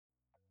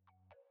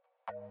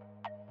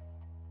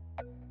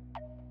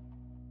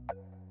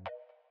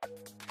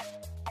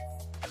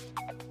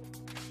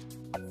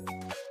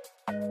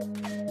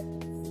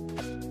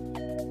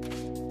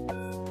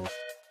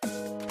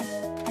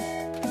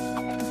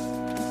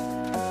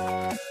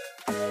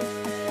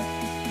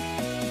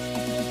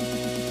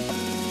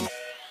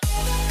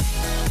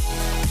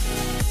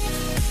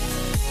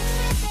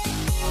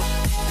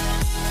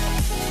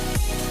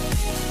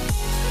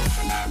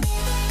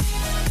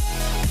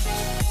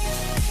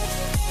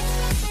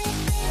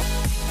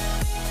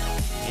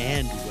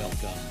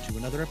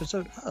another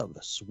episode of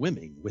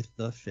Swimming with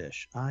the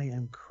Fish. I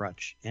am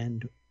Crutch,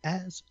 and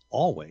as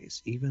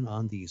always, even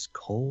on these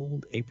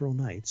cold April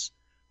nights,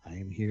 I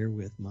am here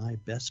with my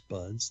best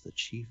buds, the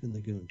Chief and the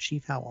Goon.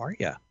 Chief, how are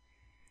ya?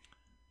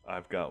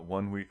 I've got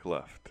 1 week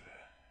left,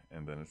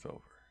 and then it's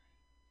over.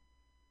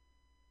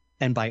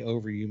 And by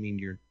over, you mean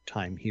your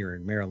time here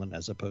in Maryland,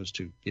 as opposed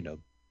to,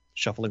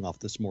 shuffling off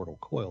this mortal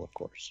coil, of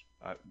course.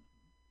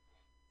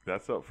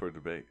 That's up for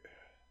debate.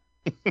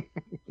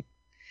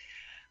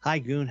 Hi,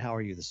 Goon. How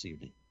are you this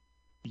evening?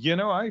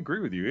 I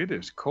agree with you. It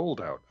is cold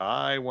out.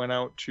 I went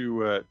out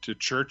to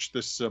church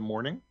this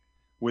morning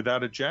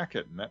without a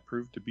jacket, and that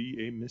proved to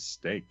be a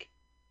mistake.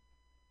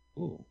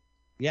 Ooh,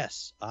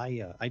 yes.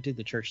 I did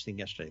the church thing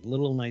yesterday. A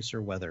little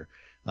nicer weather.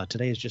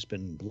 Today has just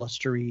been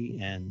blustery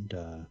and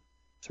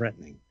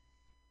threatening.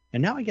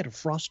 And now I get a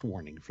frost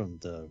warning from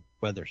the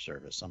weather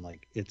service. I'm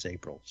like, it's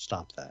April.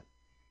 Stop that.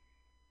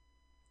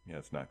 Yeah,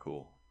 it's not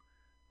cool.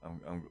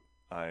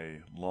 I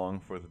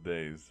long for the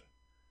days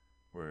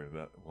where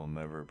that will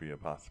never be a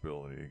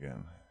possibility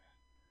again.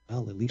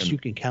 Well, at least you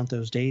can count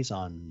those days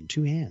on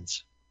two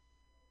hands.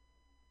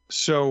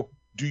 So,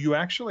 do you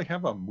actually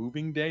have a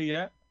moving day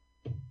yet?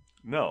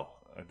 No,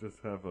 I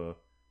just have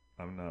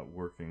I'm not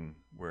working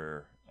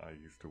where I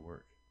used to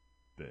work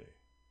day.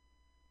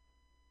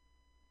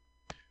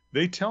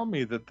 They tell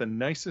me that the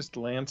nicest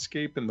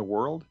landscape in the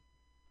world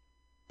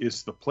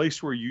is the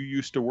place where you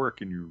used to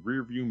work in your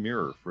rearview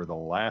mirror for the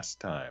last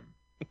time.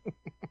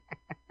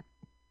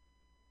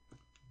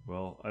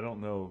 Well, I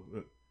don't know.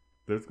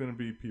 There's going to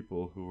be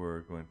people who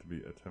are going to be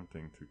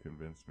attempting to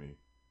convince me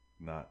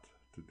not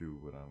to do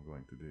what I'm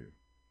going to do.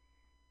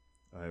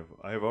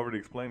 I have already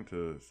explained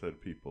to said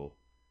people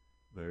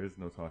there is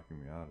no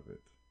talking me out of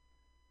it.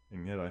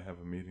 And yet I have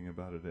a meeting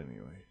about it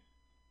anyway.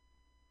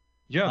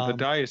 Yeah, the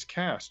die is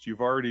cast.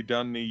 You've already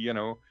done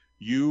the,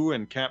 you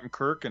and Captain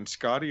Kirk and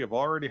Scotty have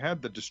already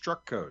had the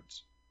destruct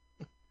codes.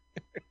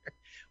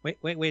 Wait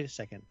a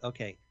second.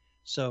 Okay,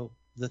 so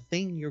the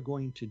thing you're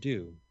going to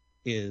do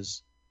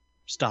is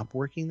stop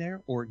working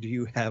there, or do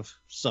you have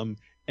some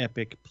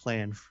epic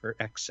plan for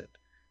exit?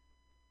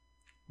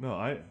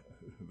 No,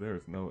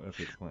 there's no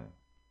epic plan.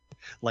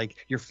 Like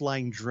you're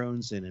flying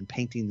drones in and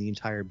painting the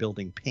entire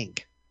building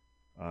pink.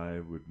 I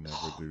would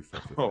never do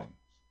such a thing.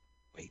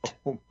 Wait.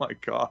 Oh my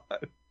God.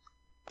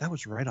 That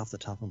was right off the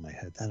top of my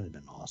head. That would have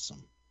been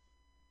awesome.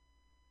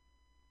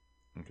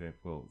 Okay,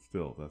 well,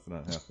 still, that's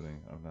not happening.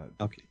 I'm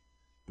not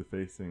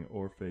defacing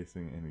or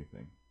facing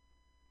anything.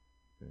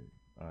 Okay,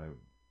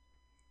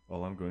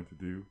 all I'm going to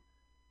do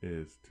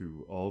is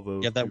to all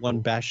those. Yeah, that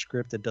one bash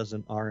script that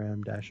doesn't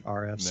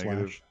rm-rf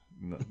negative,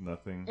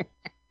 nothing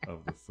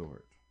of the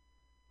sort.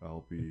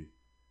 I'll be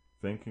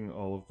thanking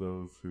all of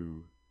those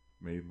who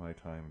made my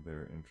time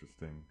there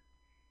interesting,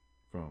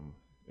 from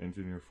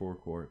Engineer Four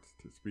Quarts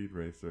to Speed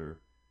Racer.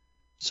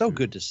 So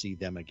good to see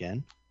them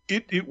again.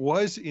 It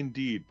was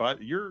indeed,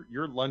 but your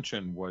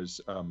luncheon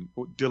was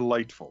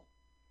delightful.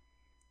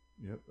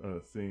 Yep,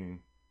 seeing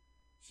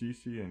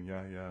Shishi and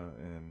Yaya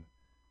and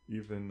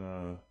even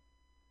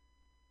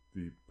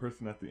the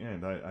person at the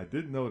end. I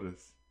did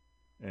notice,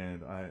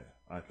 and I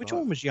thought... Which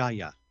one was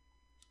Yaya?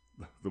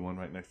 The one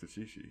right next to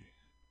Shishi.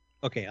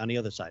 Okay, on the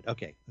other side.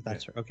 Okay,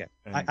 that's her. Okay.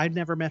 I'd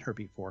never met her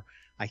before.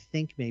 I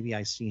think maybe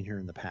I've seen her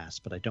in the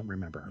past, but I don't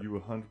remember her.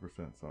 You 100%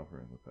 saw her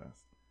in the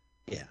past.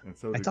 Yeah. And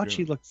so I thought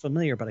she looked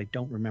familiar, but I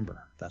don't remember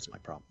her. That's my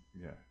problem.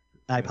 Yeah.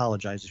 I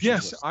apologize. If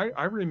yes,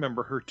 I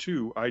remember her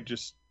too. I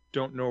just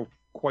don't know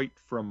quite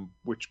from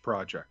which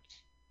project.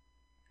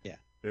 Yeah.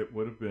 It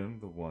would have been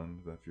the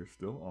one that you're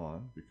still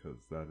on, because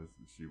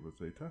she was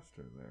a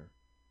tester there.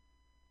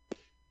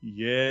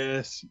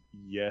 Yes.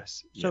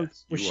 So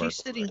was she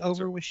sitting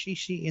over with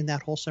Shishi in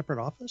that whole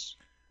separate office?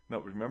 No,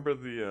 remember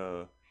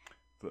the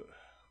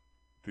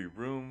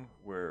room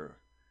where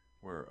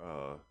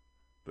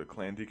the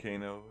Clan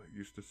Decano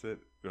used to sit?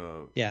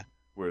 Yeah.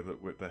 Where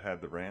that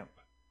had the ramp?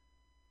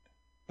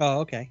 Oh,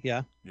 okay,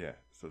 yeah. Yeah,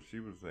 so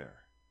she was there.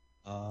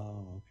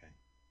 Oh, okay.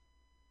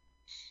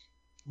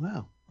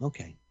 Wow,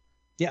 okay.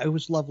 Yeah, it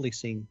was lovely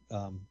seeing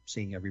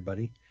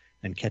everybody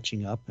and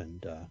catching up,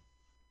 and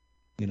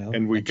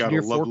and we got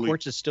a lovely... Four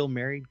Quarts is still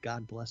married.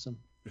 God bless him.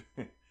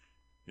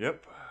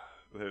 Yep.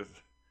 There's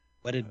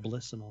wedded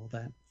bliss and all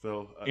that.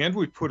 So and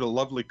we put a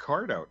lovely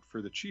card out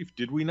for the chief,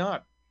 did we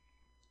not?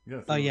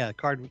 Yes. Oh yeah,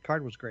 card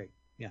was great.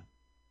 Yeah.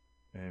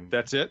 And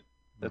that's it?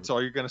 That's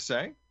all you're going to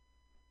say?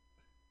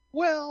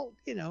 Well,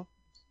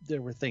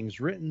 there were things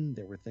written,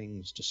 there were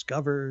things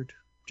discovered.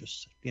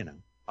 Just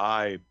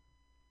I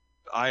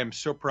am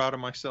so proud of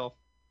myself.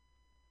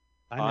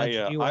 I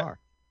imagine you are.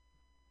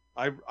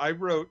 I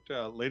wrote,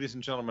 ladies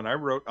and gentlemen, I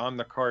wrote on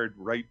the card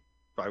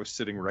I was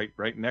sitting right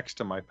next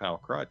to my pal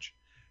Crutch,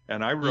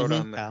 and I wrote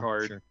on the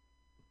card, sure.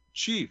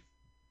 Chief,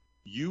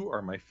 you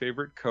are my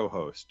favorite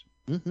co-host,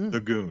 the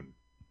Goon,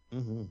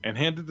 and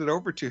handed it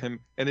over to him,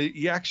 and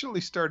he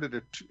actually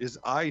his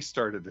eye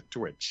started to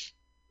twitch.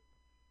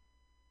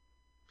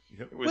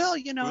 Well,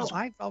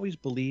 I've always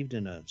believed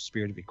in a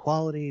spirit of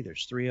equality.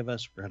 There's three of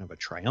us. We're kind of a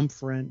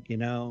triumvirate,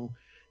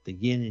 the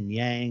yin and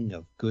yang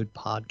of good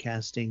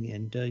podcasting,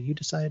 and you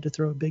decided to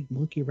throw a big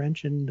monkey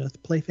wrench and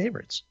play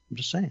favorites. I'm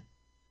just saying.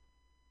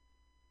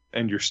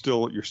 And you're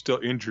still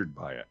injured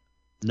by it.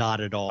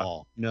 Not at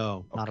all.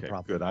 No, not a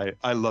problem. Good.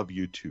 I love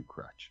you too,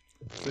 Crutch.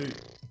 See,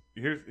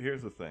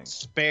 here's the thing.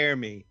 Spare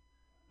me.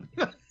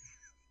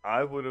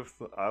 I would have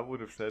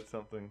said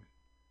something,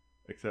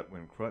 except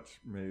when Crutch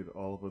made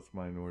all of us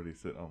minorities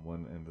sit on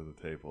one end of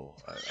the table.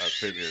 I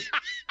figured.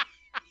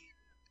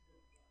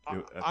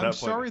 I'm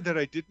sorry that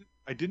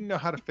I didn't know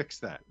how to fix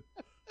that,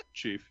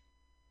 Chief.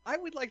 I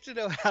would like to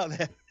know how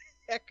the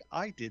heck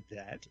I did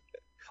that.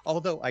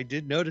 Although I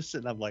did notice it,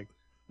 and I'm like,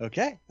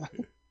 okay.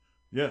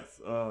 Yes.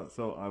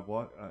 So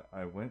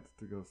I went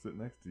to go sit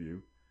next to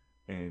you,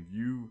 and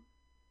you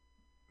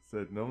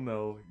said,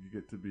 no, you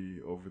get to be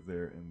over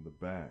there in the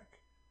back.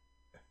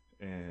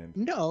 And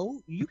no,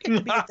 you get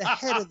to be at the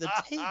head of the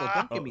table.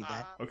 Don't give me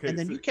that. Okay. And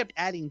then you kept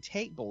adding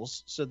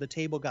tables, so the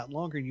table got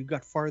longer. You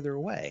got farther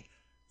away.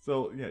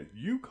 So yeah,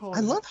 you called. I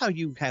love how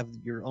you have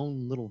your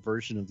own little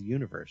version of the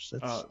universe.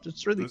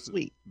 That's really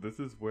sweet. This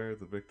is where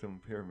the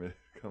victim pyramid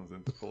comes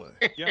into play.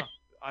 Yeah.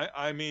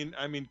 I mean,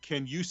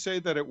 can you say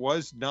that it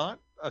was not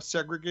a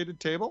segregated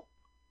table,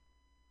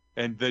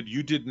 and that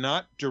you did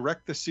not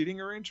direct the seating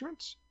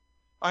arrangements?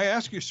 I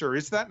ask you, sir,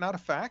 is that not a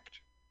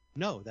fact?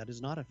 No, that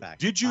is not a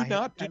fact. Did you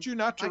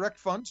not direct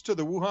funds to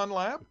the Wuhan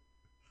lab?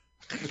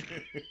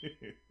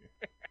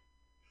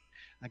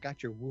 I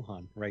got your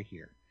Wuhan right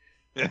here.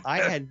 I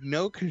had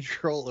no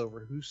control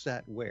over who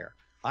sat where.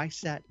 I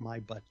sat my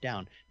butt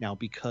down. Now,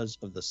 because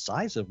of the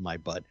size of my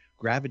butt,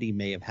 gravity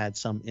may have had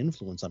some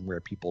influence on where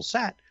people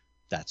sat.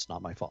 That's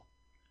not my fault.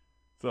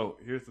 So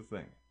here's the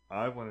thing.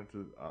 I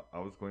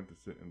was going to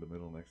sit in the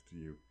middle next to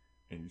you,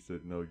 and you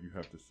said, no, you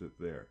have to sit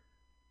there.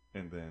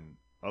 And then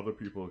other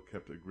people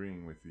kept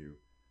agreeing with you,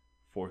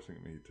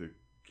 forcing me to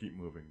keep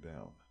moving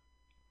down.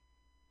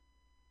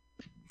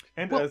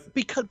 And but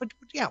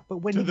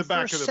when you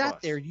first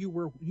sat there, you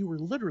were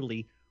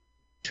literally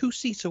 2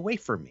 seats away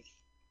from me.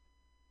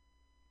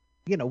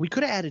 You know, we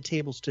could have added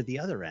tables to the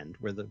other end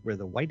where the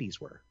whiteys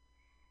were.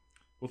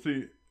 Well,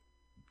 see,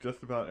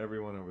 just about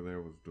everyone over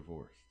there was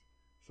divorced,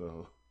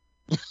 so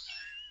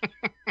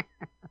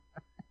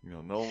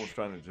no one was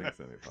trying to jinx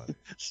anybody.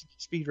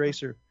 Speed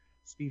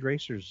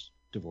Racer's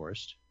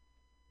divorced.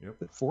 Yep.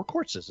 But Four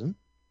Courts isn't.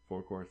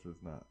 Four Courts is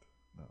not.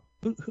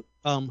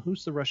 No.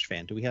 Who's the Rush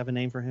fan? Do we have a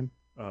name for him?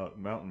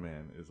 Mountain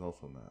Man is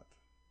also not.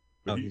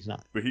 But he's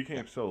not. But he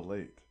came so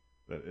late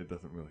that it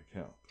doesn't really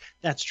count.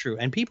 That's true.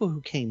 And people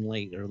who came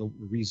late are the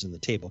reason the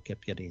table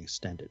kept getting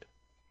extended.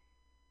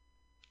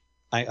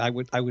 I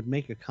would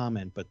make a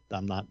comment, but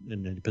I'm not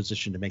in a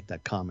position to make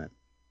that comment.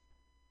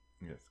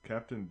 Yes,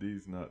 Captain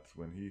D's nuts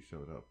when he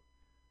showed up.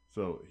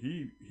 So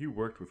he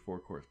worked with Four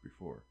Courts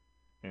before,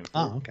 and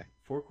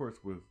Four Courts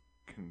was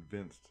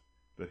convinced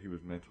that he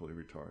was mentally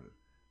retarded.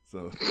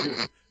 So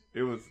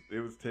it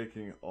was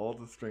taking all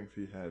the strength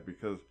he had,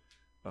 because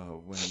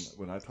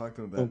when I talked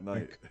to him that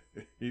night,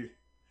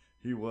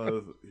 he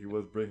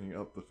was bringing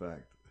up the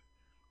fact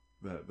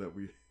that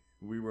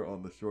we were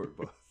on the short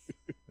bus.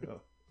 Yeah.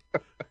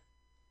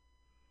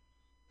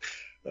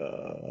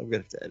 I'm gonna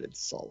have to edit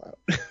this all out.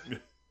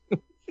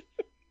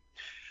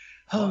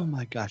 Oh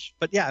my gosh!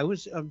 But yeah, it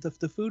was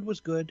the food was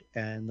good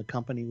and the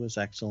company was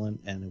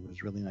excellent, and it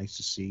was really nice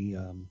to see.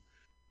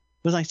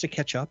 It was nice to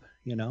catch up.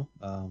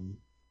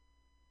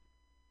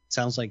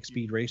 Sounds like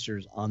Speed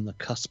Racer's on the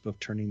cusp of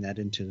turning that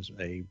into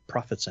a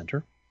profit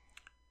center.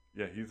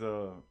 Yeah, he's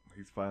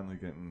finally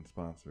getting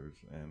sponsors,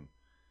 and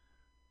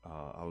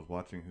I was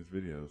watching his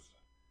videos.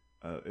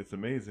 It's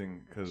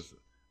amazing because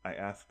I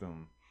asked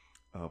him,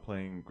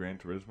 playing Gran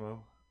Turismo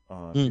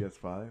on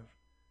PS5.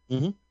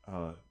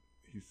 Mm-hmm.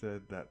 He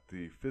said that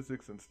the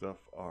physics and stuff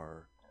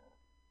are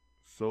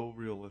so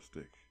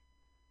realistic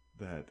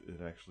that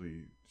it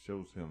actually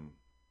shows him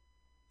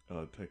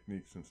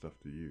techniques and stuff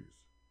to use.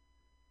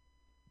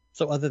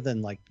 So other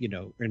than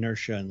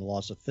inertia and the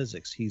laws of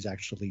physics, he's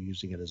actually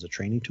using it as a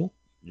training tool?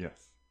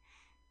 Yes.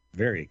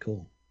 Very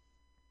cool.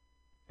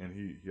 And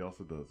he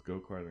also does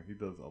go-karting. He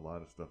does a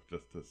lot of stuff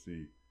just to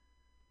see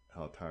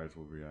how tires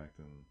will react.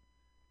 And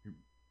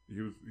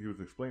he was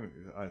explaining,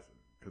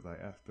 because I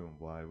asked him,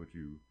 why would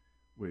you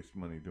waste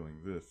money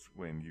doing this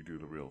when you do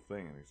the real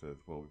thing? And he says,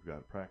 well, we've got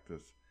to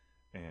practice,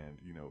 and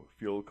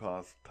fuel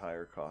costs,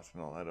 tire costs,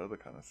 and all that other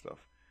kind of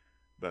stuff.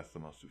 That's the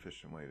most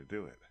efficient way to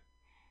do it.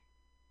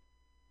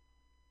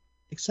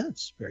 Makes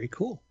sense. Very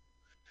cool.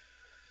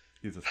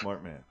 He's a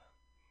smart man.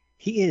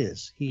 He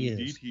is.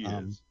 Indeed, he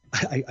is.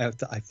 I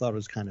thought it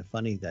was kind of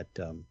funny that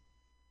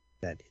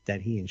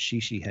that he and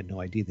Shishi had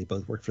no idea they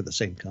both worked for the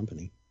same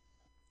company.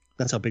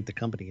 That's how big the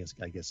company is,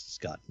 I guess, it's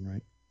gotten,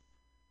 right?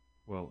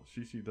 Well,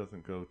 Shishi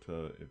doesn't go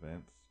to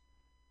events.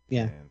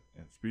 Yeah.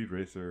 And Speed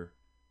Racer,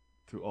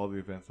 to all the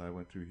events I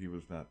went to, he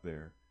was not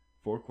there.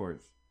 Four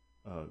Courts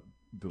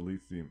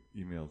deletes the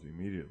emails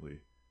immediately.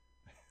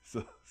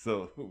 So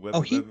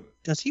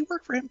does he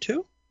work for him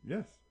too?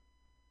 Yes.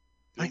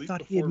 I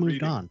thought he had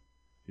moved on.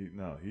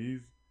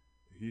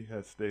 He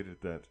has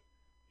stated that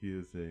he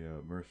is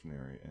a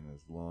mercenary, and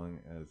as long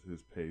as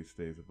his pay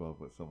stays above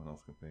what someone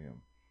else can pay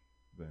him,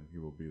 then he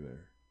will be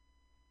there.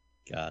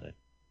 Got it.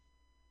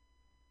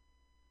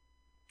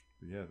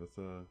 But yeah,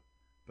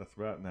 that's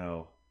right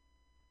now.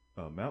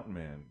 Mountain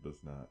Man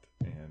does not,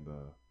 and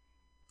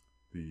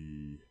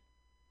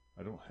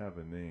I don't have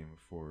a name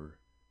for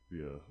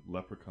the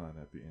leprechaun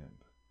at the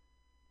end,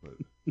 but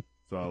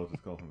so I'll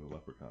just call him the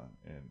leprechaun,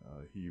 and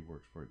he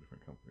works for a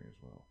different company as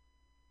well.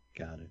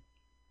 Got it.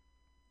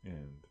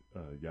 And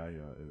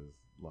Yaya is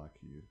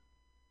Lockheed,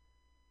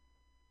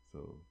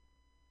 so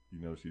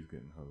she's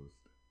getting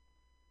hosed.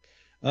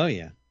 Oh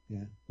yeah.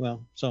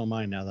 Well, so am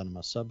I now that I'm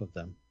a sub of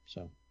them.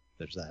 So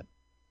there's that.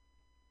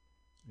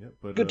 Yeah,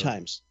 but good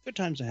times. Good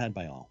times I had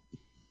by all.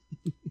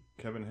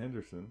 Kevin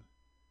Henderson,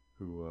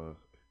 who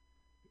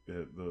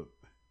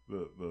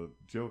the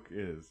joke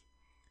is,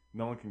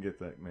 no one can get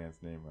that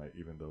man's name right,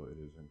 even though it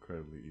is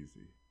incredibly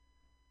easy.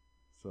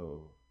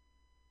 So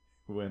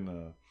when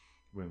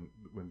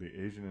the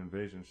Asian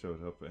invasion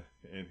showed up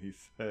and he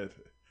said,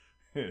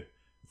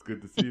 "It's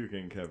good to see you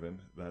again, Kevin,"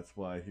 that's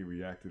why he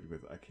reacted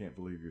with, "I can't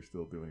believe you're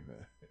still doing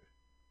that."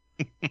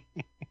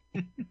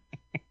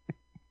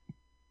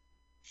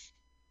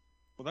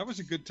 Well, that was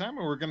a good time,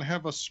 and we're going to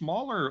have a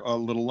smaller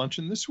little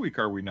luncheon this week,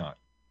 are we not?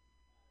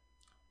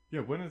 Yeah,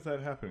 when does that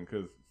happen?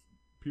 Because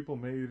people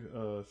made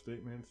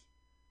statements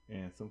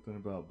and something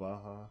about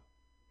Baja,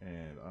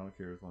 and I don't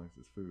care as long as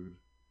it's food.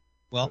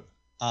 Well,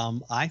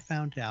 I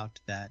found out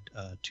that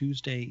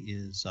Tuesday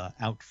is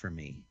out for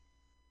me.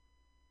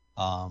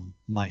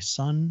 My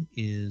son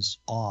is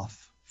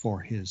off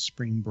for his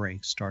spring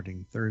break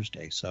starting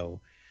Thursday,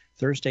 so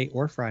Thursday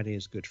or Friday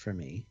is good for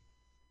me,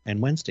 and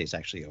Wednesday's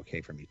actually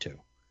okay for me too.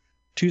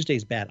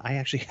 Tuesday's bad. I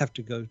actually have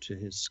to go to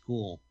his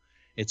school.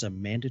 It's a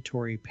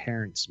mandatory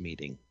parents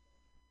meeting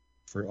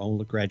for all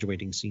the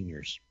graduating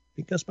seniors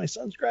because my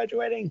son's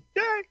graduating.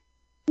 Yay!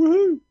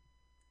 Woohoo!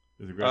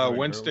 Is he graduating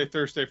Wednesday, early?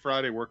 Thursday,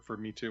 Friday work for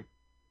me too.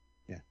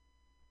 Yeah.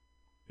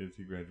 Is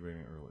he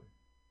graduating early?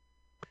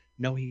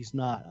 No, he's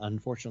not.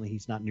 Unfortunately,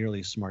 he's not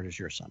nearly as smart as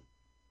your son.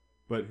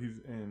 But he's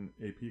in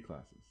AP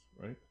classes,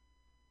 right?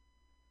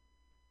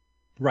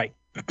 Right.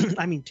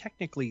 I mean,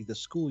 technically, the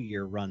school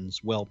year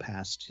runs well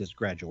past his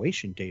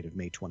graduation date of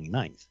May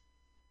 29th.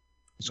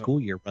 The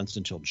school year runs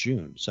until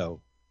June.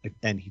 So,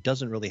 and he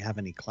doesn't really have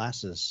any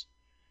classes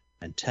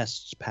and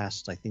tests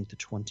past, I think, the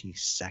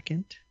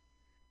 22nd.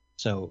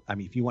 So, I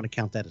mean, if you want to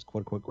count that as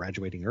quote unquote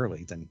graduating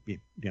early, then,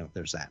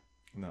 there's that.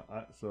 No,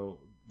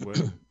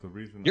 the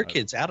reason your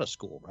kid's out of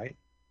school, right?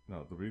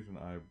 No, the reason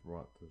I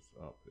brought this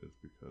up is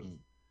because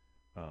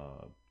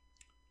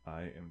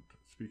I am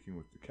speaking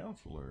with the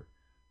counselor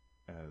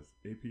as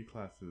AP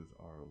classes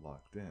are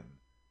locked in,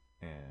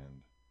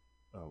 and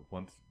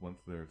once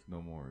there's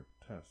no more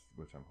tests,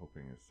 which I'm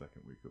hoping is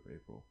second week of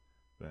April,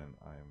 then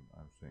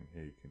I'm saying,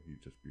 hey, can he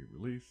just be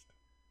released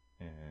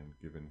and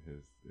given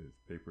his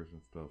papers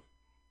and stuff,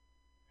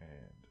 and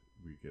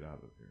we get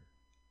out of here.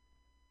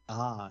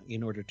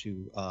 In order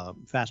to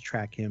fast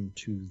track him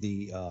to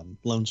the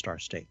Lone Star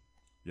State.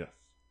 Yes.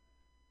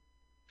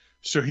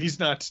 So he's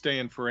not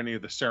staying for any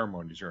of the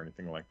ceremonies or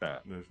anything like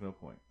that. There's no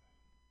point.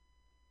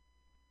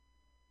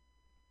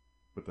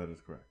 But that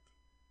is correct.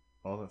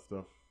 All that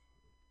stuff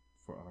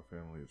for our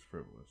family is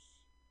frivolous.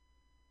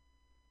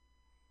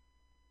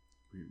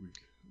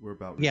 We're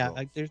about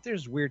results.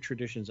 There's weird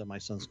traditions at my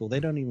son's school. They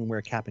don't even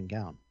wear cap and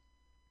gown.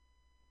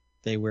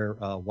 They wear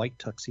a white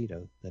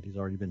tuxedo that he's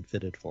already been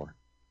fitted for.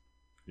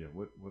 Yeah,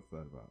 what's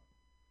that about?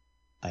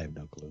 I have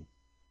no clue.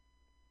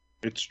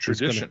 It's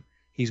tradition.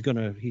 He's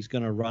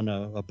gonna run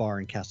a bar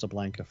in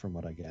Casablanca, from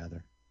what I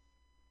gather.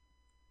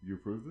 You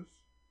approve this?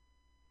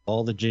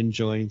 All the gin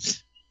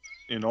joints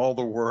in all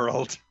the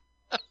world.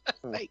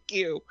 Thank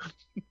you.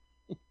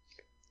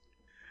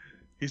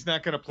 He's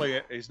not gonna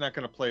play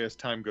as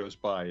time goes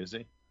by, is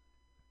he?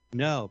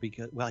 No,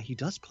 because he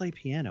does play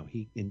piano.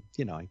 I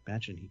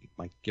imagine he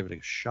might give it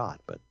a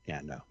shot, but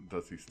yeah, no.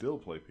 Does he still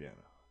play piano?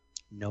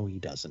 No, he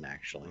doesn't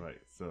actually. Right.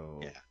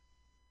 So. Yeah.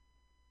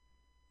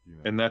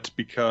 And that's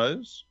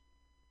because.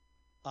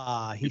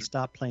 He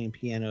stopped playing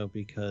piano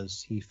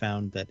because he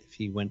found that if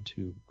he went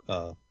to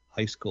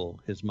high school,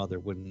 his mother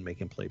wouldn't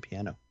make him play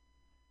piano.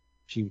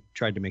 She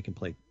tried to make him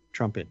play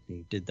trumpet. And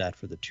he did that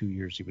for the 2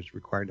 years he was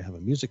required to have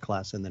a music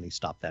class, and then he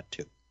stopped that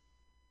too.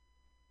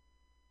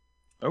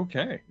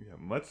 Okay. Yeah,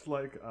 much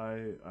like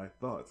I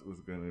thought was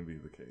going to be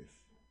the case.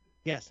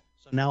 Yes.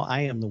 So now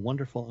I am the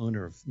wonderful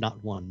owner of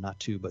not one, not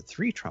two, but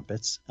 3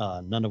 trumpets,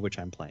 none of which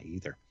I'm playing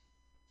either.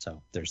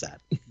 So there's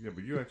that. Yeah,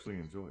 but you actually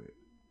enjoy it.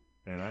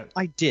 And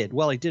I did.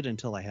 Well, I did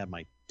until I had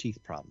my teeth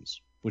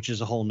problems, which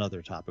is a whole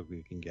nother topic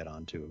we can get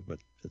onto, but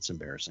it's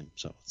embarrassing,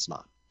 so it's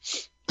not.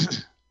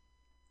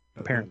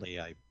 Apparently,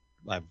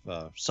 I've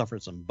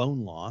suffered some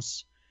bone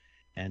loss,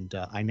 and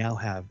I now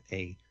have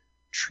a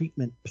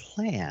treatment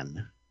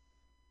plan,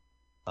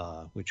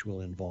 which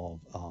will involve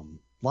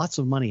lots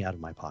of money out of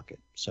my pocket.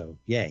 So,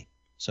 yay.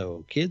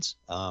 So, kids,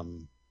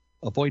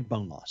 avoid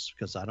bone loss,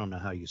 because I don't know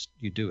how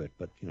you do it,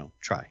 but,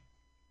 try.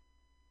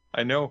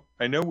 I know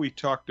we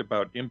talked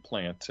about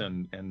implants,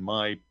 and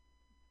my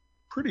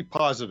pretty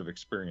positive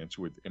experience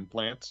with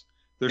implants.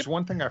 There's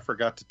one thing I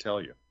forgot to tell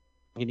you.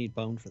 You need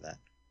bone for that.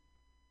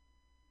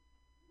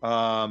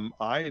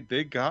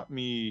 They got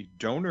me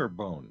donor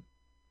bone.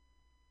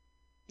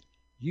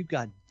 You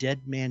got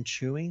dead man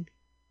chewing?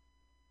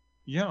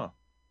 Yeah.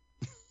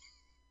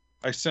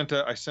 I sent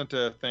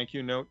a thank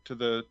you note to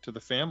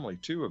the family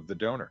too of the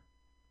donor.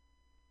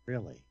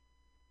 Really?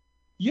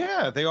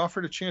 Yeah, they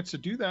offered a chance to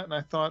do that, and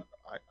I thought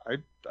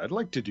I'd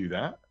like to do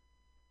that.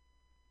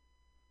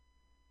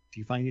 Do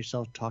you find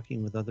yourself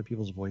talking with other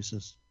people's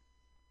voices?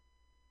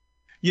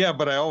 Yeah,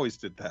 but I always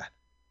did that.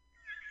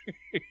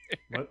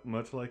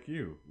 Much like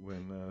you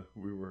when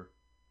we were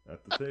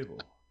at the table.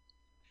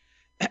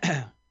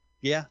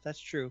 Yeah, that's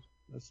true.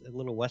 That's a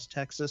little West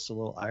Texas, a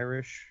little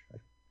Irish. I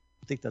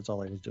think that's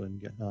all I was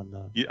doing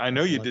on. Yeah, I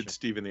know you did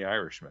Stephen the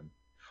Irishman.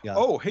 Yeah.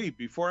 Oh, hey,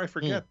 before I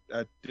forget,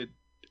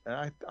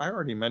 I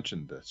already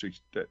mentioned this?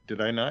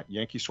 Did I not?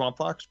 Yankee Swamp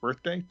Fox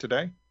birthday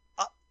today?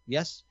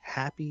 Yes,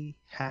 happy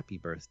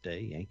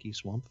birthday, Yankee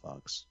Swamp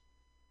Fox.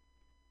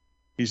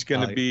 He's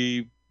going to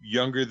be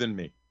younger than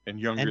me and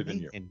younger than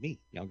you. And me,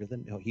 younger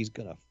than he's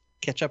going to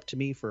catch up to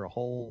me for a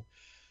whole,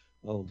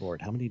 oh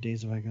Lord, how many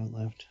days have I got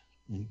left?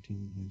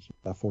 19,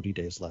 about 40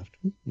 days left.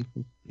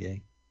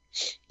 Yay.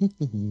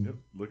 Yep,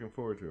 looking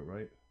forward to it,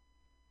 right?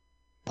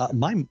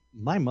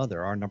 My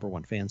mother, our number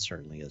one fan,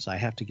 certainly is. I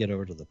have to get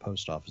over to the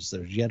post office.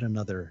 There's yet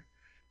another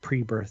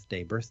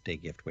birthday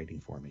gift waiting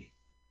for me.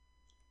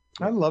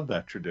 I love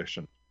that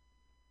tradition.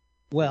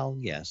 Well,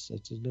 yes,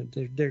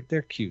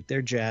 they're cute.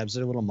 They're jabs.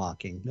 They're a little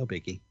mocking. No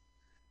biggie.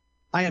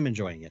 I am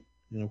enjoying it,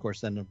 and of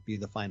course, then it'll be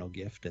the final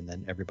gift, and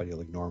then everybody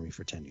will ignore me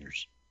for 10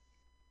 years.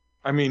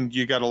 I mean,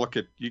 you got to look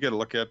at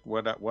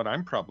what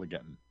I'm probably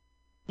getting.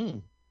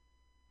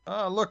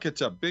 Look,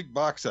 it's a big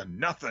box of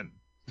nothing.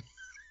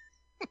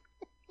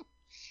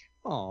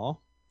 Aw,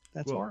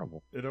 that's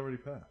horrible. It already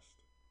passed.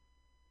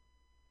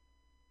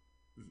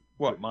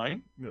 What,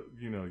 mine? No,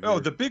 you know. Oh,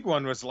 the big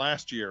one was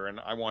last year, and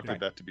I wanted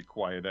that to be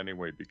quiet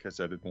anyway because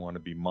I didn't want to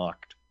be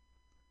mocked.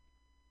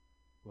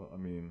 Well, I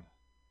mean,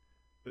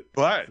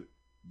 but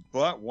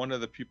one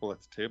of the people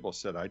at the table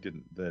said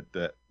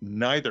that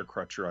neither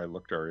Crutch or I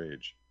looked our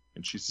age,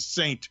 and she's a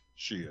saint.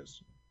 She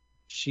is.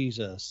 She's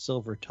a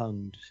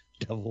silver-tongued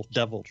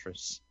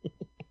deviltress.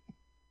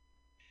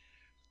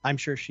 I'm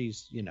sure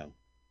she's,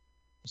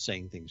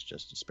 saying things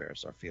just to spare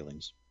us our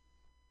feelings.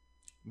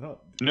 No,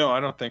 I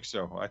don't think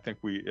so. I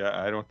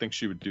don't think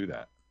she would do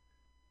that.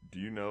 Do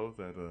you know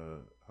that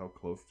how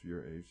close to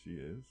your age she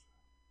is?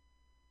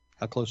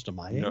 How close to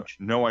my age?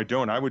 No, I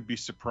don't. I would be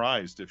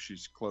surprised if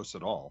she's close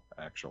at all,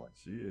 actually.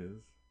 She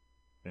is,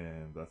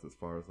 and that's as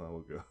far as I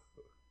will go.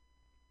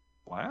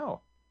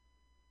 Wow.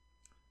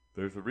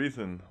 There's a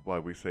reason why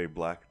we say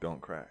black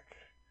don't crack.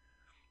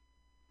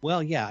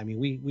 Well, yeah. I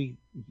mean,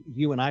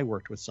 you and I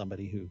worked with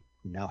somebody who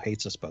now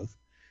hates us both.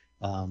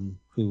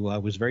 Who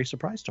was very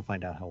surprised to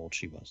find out how old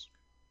she was.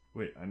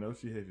 Wait, I know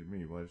she hated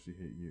me. Why did she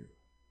hate you?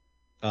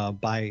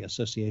 By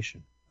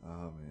association.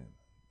 Oh, man.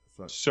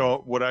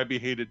 So would I be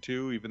hated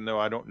too, even though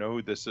I don't know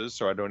who this is,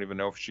 so I don't even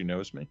know if she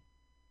knows me?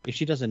 If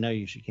she doesn't know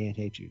you, she can't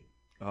hate you.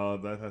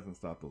 That hasn't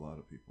stopped a lot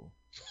of people.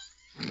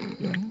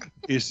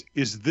 Is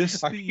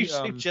this Are you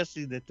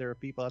suggesting that there are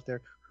people out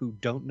there who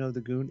don't know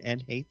the Goon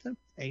and hate them?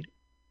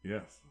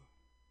 Yes.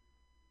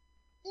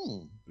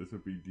 This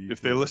would be deep.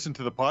 If they listen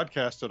to the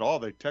podcast at all,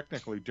 they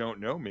technically don't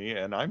know me,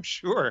 and I'm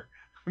sure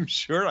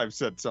I've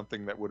said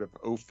something that would have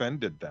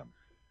offended them.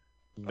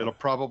 It'll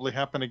probably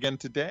happen again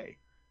today.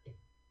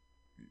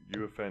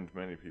 You offend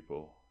many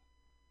people.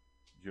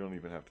 You don't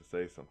even have to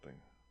say something.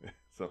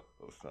 So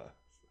it's not.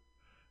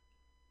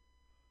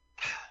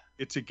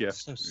 It's a gift.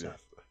 So sad.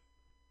 Yes.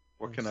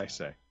 What can I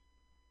say?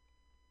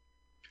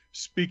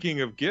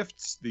 Speaking of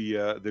gifts,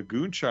 the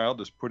Goon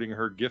Child is putting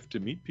her gift to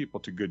meet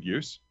people to good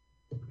use.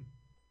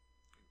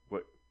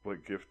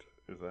 What gift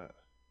is that?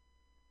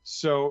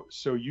 So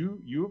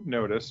you've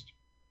noticed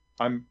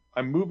I'm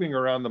moving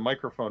around the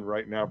microphone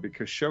right now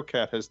because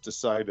Showcat has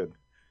decided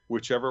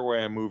whichever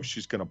way I move,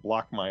 she's going to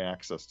block my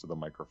access to the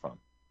microphone.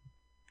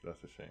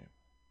 That's a shame.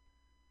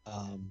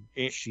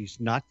 She's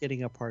not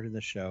getting a part in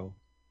the show.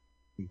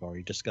 We've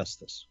already discussed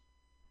this.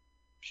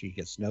 She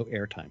gets no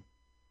airtime.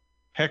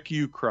 Heck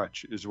you,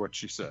 Crutch, is what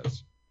she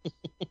says.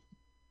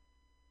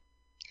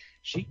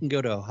 She can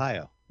go to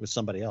Ohio with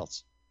somebody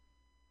else.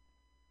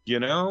 You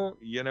know,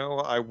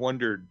 I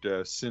wondered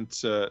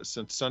since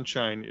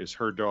Sunshine is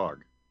her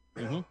dog.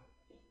 Mm-hmm.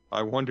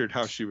 I wondered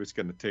how she was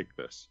going to take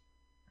this.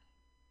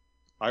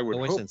 I would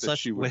hope that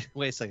she would.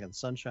 Wait a second.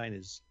 Sunshine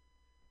is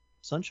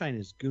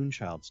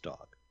Goonchild's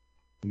dog.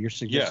 You're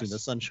suggesting that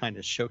Sunshine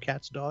is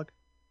Showcat's dog?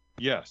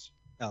 Yes.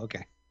 Oh,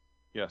 okay.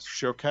 Yes,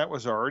 Showcat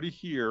was already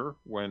here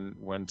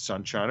when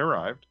Sunshine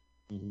arrived.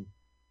 Mm-hmm.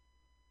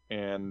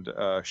 And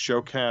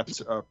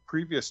Showcat's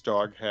previous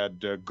dog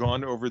had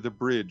gone over the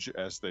bridge,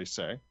 as they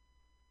say.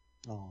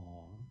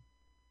 Aww.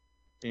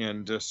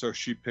 And so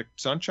she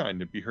picked Sunshine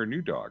to be her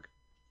new dog.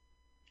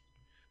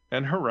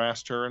 And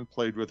harassed her and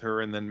played with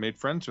her and then made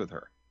friends with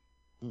her.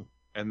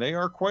 And they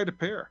are quite a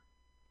pair.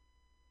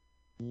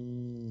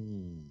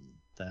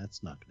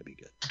 that's not going to be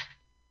good.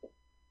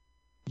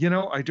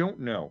 I don't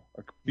know,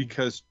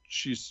 because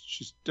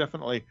she's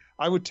definitely.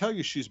 I would tell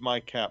you she's my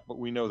cat, but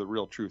we know the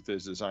real truth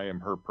is I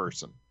am her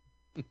person.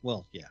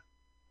 Well, yeah.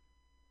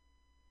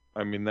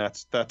 I mean,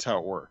 that's how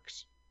it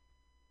works.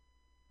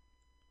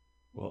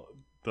 Well,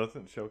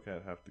 doesn't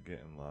Showcat have to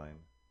get in line?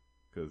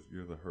 Because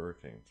you're the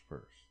Hurricanes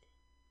first.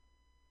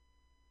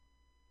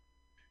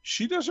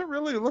 She doesn't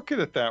really look at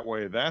it that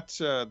way. That's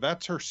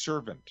her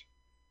servant.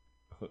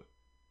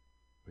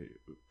 Wait,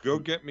 go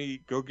get me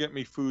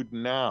food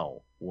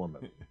now,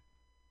 woman.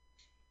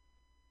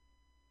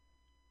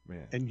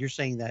 Man. And you're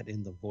saying that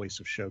in the voice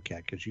of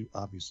Showcat, because you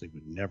obviously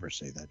would never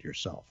say that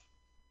yourself.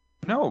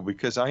 No,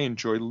 because I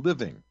enjoy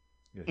living.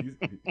 Yeah,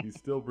 he's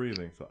still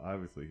breathing, so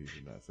obviously he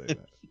should not say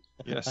that.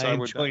 Yes, I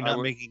enjoy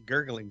not making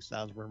gurgling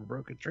sounds from a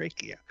broken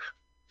trachea.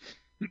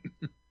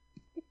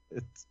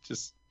 It's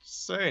just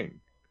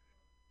saying.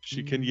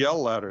 She can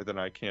yell louder than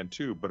I can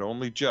too, but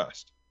only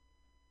just.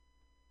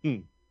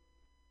 That's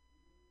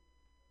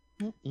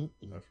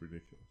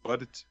ridiculous.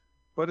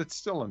 But it's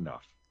still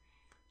enough.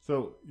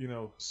 So,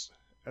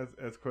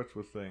 as Crutch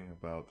was saying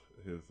about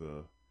his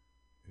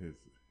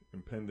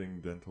impending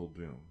dental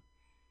doom,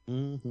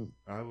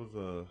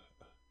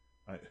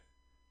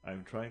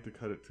 I'm trying to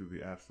cut it to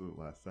the absolute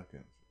last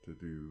second to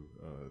do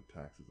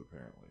taxes,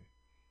 apparently.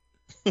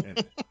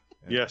 And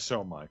yeah,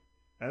 so am I.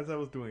 As I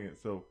was doing it,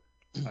 so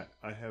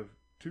I have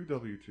 2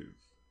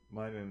 W-2s,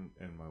 mine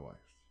and my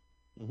wife's,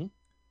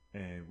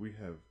 and we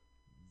have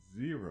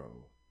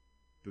 0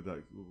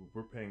 deductions.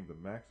 We're paying the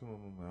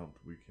maximum amount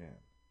we can.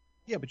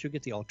 Yeah, but you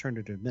get the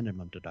alternative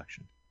minimum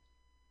deduction,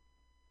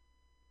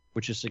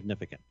 which is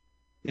significant.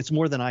 It's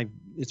more than I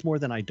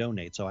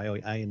donate, so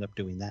I end up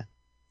doing that.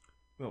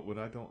 No, what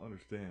I don't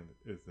understand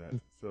is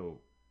that so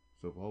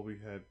while we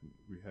had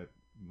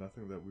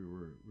nothing that we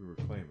were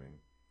claiming,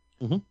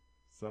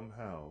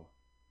 somehow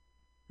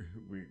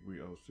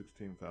we owe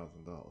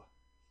 $16,000.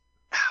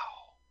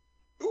 Ow!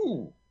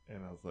 Ooh!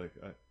 And I was like,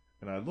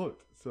 I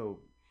looked.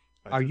 So,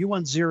 are you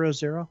on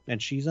 0-0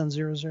 and she's on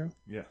 0-0?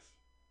 Yes.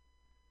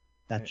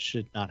 That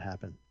should not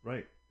happen.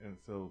 Right, and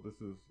so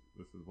this is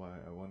why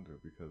I wonder,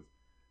 because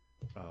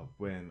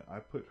when I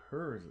put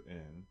hers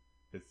in,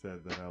 it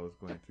said that I was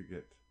going to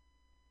get,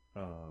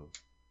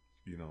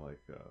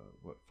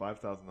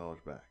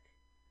 $5,000 back.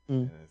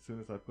 And as soon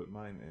as I put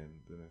mine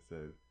in, then it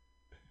said,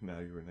 now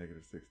you were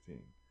negative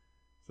 16.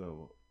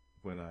 So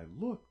when I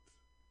looked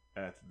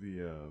at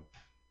the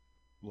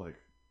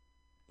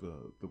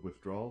the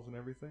withdrawals and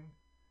everything,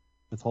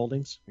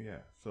 withholdings, yeah.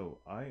 So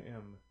I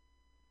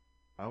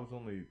was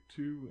only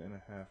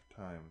 2.5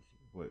 times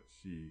what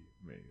she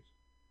made,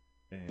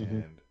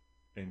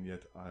 and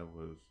yet I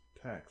was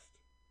taxed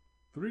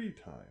 3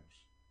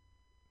 times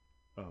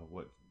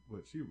what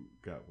she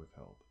got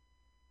withheld.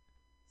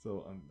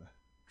 So I'm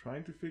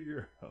trying to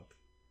figure out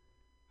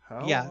how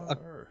on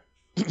earth.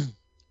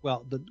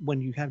 Well,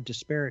 when you have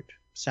disparate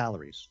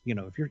salaries,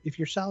 if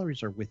your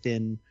salaries are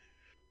within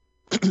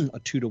a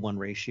 2-to-1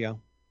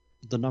 ratio,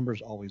 the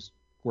numbers always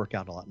work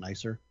out a lot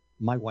nicer.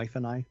 My wife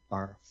and I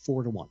are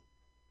 4-to-1.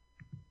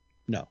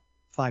 No,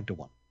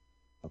 5-to-1.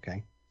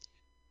 Okay.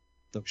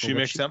 She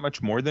makes that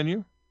much more than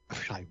you?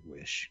 I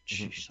wish.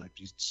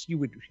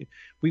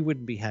 We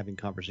wouldn't be having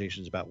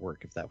conversations about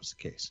work if that was the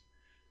case,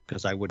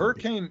 because I would.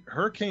 Hurricane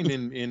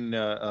in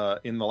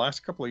the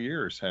last couple of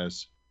years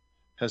has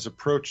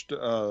approached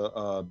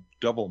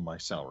double my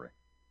salary.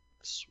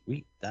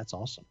 Sweet, that's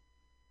awesome.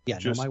 Yeah,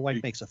 my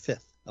wife makes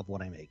 1/5 of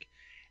what I make,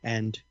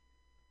 and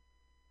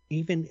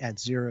even at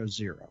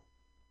 0-0,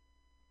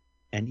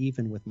 and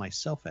even with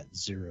myself at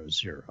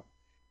 0-0,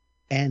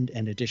 and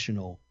an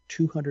additional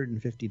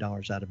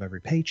 $250 out of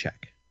every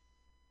paycheck,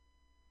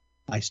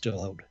 I still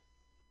owed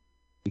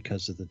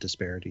because of the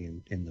disparity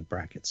in the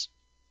brackets.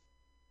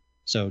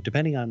 So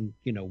depending on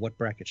what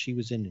bracket she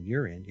was in and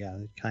you're in, yeah,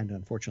 it kind of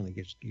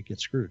unfortunately you get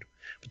screwed.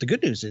 But the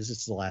good news is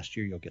it's the last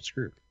year you'll get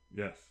screwed.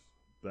 Yes,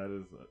 that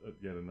is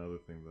yet another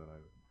thing that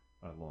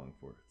I long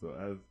for. So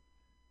as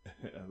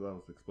I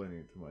was explaining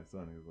it to my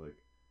son, he was like,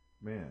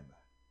 "Man,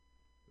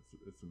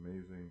 it's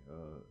amazing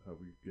how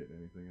we get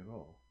anything at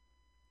all."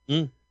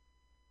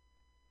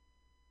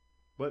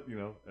 But as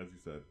you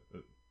said,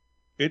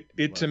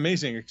 it's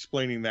amazing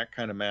explaining that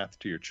kind of math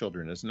to your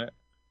children, isn't it?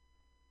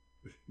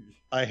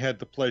 I had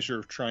the pleasure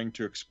of trying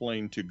to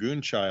explain to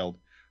Goonchild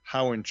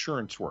how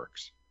insurance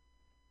works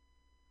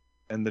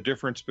and the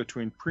difference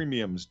between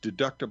premiums,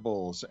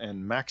 deductibles,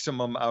 and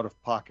maximum out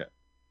of pocket.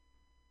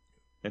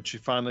 And she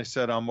finally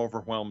said, "I'm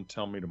overwhelmed.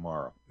 Tell me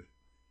tomorrow."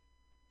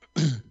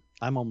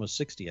 I'm almost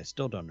 60. I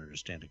still don't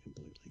understand it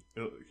completely.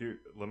 Here,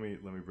 let me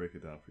break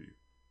it down for you.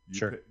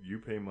 Sure. You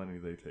pay money,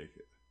 they take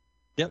it.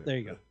 Yep, there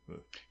you go.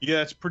 Yeah,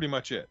 that's pretty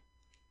much it.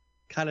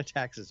 Kind of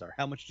taxes are.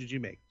 How much did you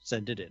make?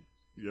 Send it in.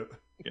 Yep.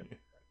 Yeah.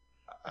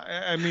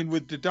 I mean,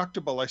 with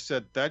deductible, I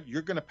said that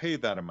you're going to pay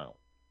that amount.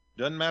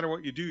 Doesn't matter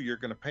what you do, you're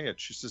going to pay it.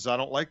 She says, "I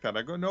don't like that."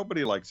 I go,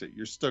 "Nobody likes it.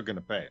 You're still going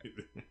to pay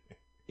it."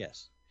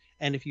 Yes.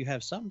 And if you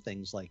have some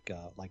things like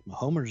my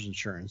homeowner's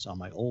insurance on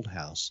my old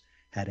house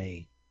had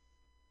it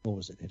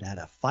had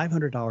a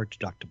 $500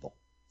 deductible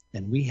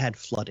and we had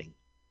flooding.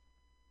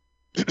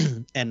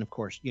 And of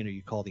course,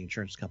 you call the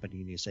insurance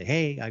company and you say,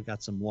 hey, I've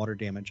got some water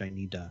damage. I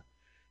need to,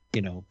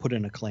 put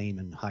in a claim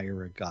and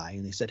hire a guy.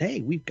 And they said,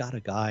 hey, we've got a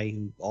guy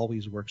who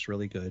always works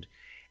really good.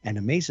 And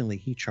amazingly,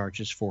 he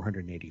charges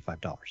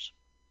 $485.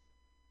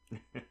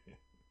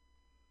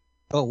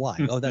 Oh, why?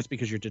 Oh, that's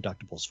because your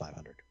deductible is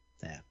 $500.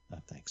 Yeah,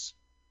 thanks.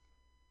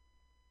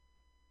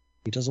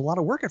 He does a lot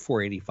of work at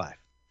 $485.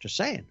 Just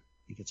saying.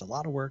 He gets a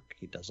lot of work.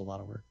 He does a lot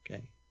of work.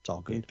 Okay, it's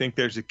all good. I think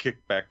there's a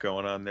kickback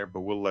going on there,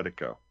 but we'll let it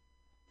go.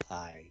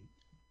 I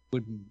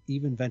wouldn't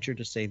even venture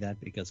to say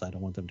that because I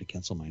don't want them to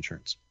cancel my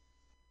insurance.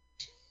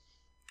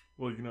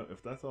 Well,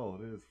 if that's all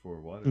it is for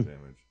water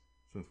damage,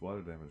 since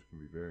water damage can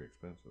be very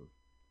expensive,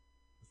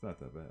 it's not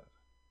that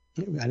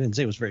bad. I didn't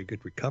say it was very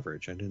good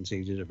coverage. I didn't say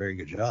he did a very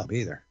good job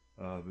either.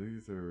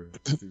 These are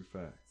two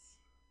facts.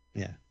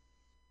 Yeah.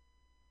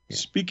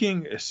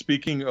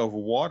 Speaking of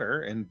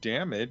water and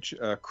damage,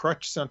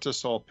 Crutch sent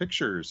us all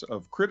pictures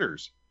of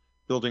critters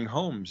building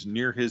homes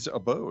near his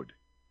abode.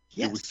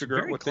 Yes, did we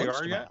figure out what they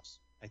are yet?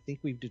 I think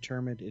we've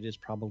determined it is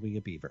probably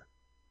a beaver.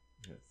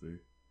 Yeah, see?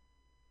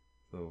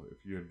 So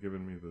if you had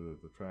given me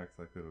the tracks,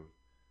 I could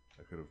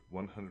have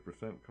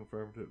 100%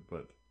 confirmed it,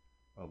 but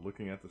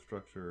looking at the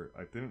structure,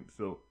 I didn't.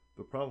 So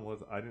the problem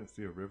was I didn't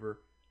see a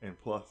river, and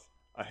plus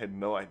I had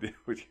no idea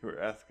what you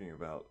were asking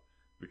about.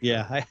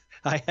 Yeah,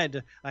 I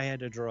had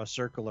to draw a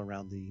circle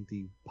around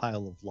the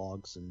pile of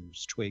logs and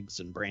twigs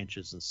and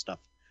branches and stuff.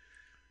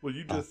 Well,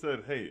 you just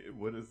said, hey,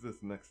 what is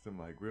this next to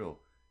my grill?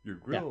 Your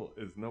grill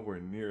is nowhere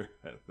near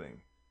that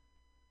thing.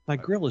 My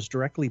grill is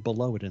directly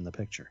below it in the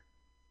picture.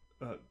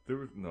 There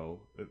was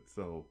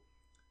so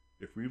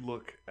if we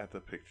look at the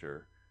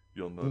picture,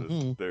 you'll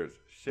notice there's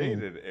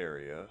shaded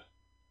area.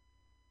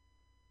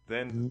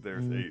 Then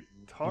there's a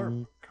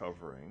tarp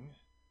covering.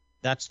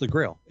 That's the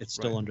grill. It's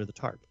still under the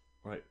tarp.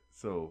 Right.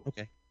 So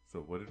okay. So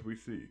what did we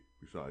see?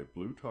 We saw a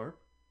blue tarp,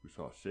 we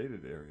saw a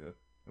shaded area,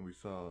 and we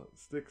saw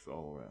sticks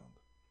all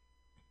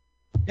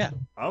around. Yeah.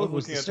 I was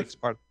looking at the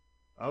part.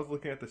 I was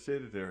looking at the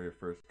shaded area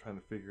first, trying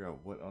to figure out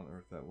what on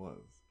earth that was.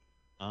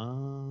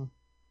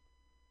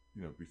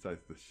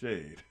 Besides the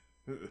shade.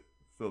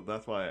 So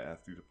that's why I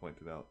asked you to point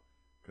it out,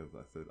 because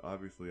I said,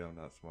 obviously I'm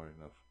not smart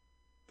enough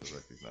to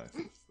recognize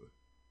this.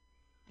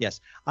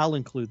 Yes, I'll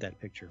include that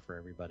picture for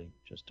everybody,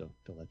 just to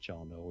let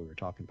y'all know what we were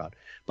talking about.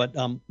 But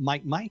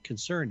my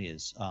concern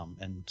is,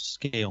 and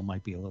scale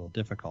might be a little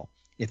difficult,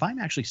 if I'm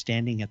actually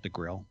standing at the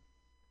grill,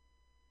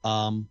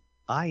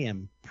 I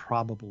am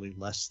probably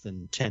less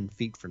than 10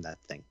 feet from that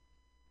thing.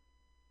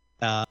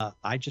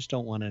 I just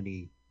don't want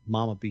any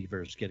mama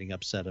beavers getting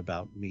upset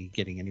about me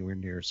getting anywhere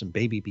near some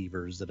baby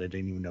beavers that I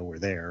didn't even know were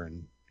there.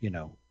 And, I don't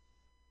know.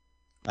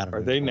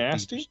 Are they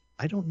nasty? Beavers.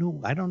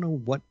 I don't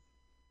know what.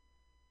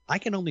 I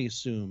can only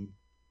assume,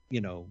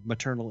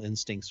 maternal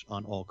instincts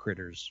on all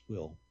critters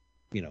will,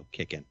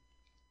 kick in.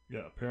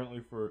 Yeah,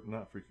 apparently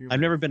not for humans. I've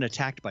never been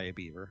attacked by a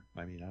beaver.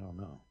 I mean, I don't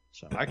know.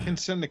 So I can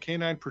send the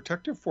Canine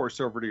Protective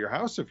Force over to your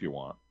house if you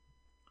want.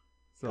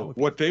 So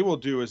what they will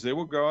do is they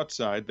will go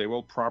outside, they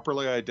will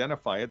properly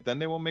identify it, then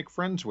they will make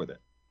friends with it.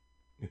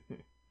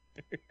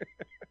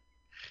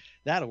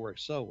 That'll work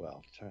so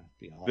well. To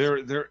be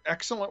awesome. They're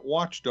excellent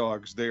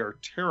watchdogs. They are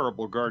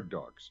terrible guard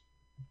dogs.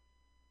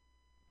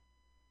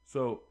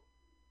 So,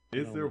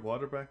 is there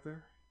water back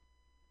there?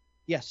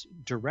 Yes,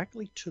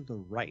 directly to the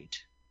right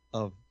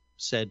of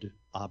said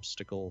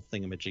obstacle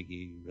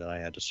thingamajiggy that I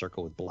had to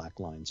circle with black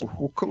lines.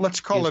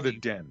 Let's call it a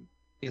den.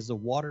 Is the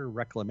water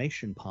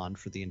reclamation pond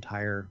for the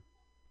entire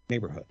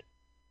neighborhood.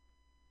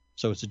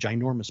 So it's a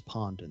ginormous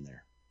pond in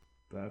there.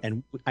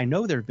 And I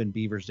know there have been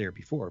beavers there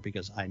before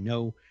because I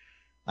know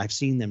I've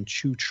seen them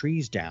chew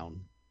trees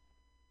down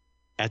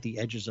at the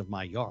edges of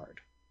my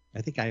yard.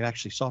 I think I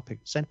actually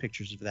sent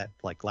pictures of that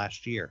like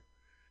last year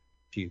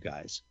to you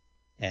guys.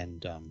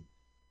 And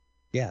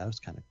yeah, it was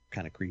kind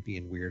of creepy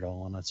and weird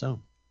all on its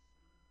own.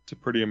 It's a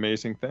pretty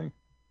amazing thing.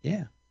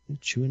 Yeah,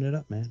 chewing it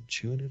up, man,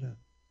 chewing it up.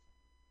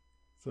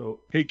 So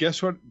hey,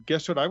 guess what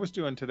I was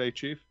doing today,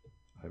 Chief?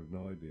 I have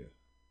no idea.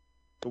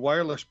 The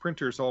wireless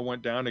printers all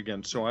went down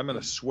again, so I'm in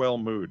a swell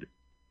mood.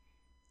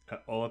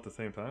 All at the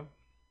same time?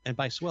 And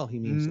by swell, he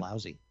means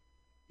lousy.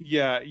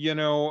 Yeah,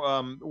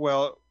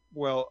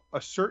 well,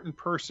 a certain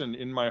person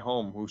in my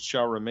home who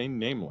shall remain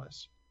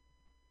nameless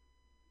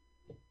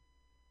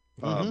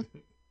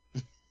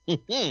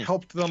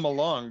helped them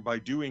along by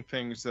doing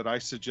things that I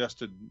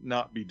suggested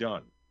not be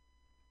done.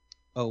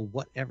 Oh,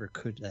 whatever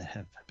could that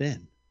have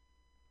been?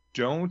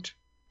 Don't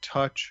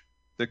touch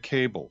the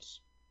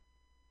cables.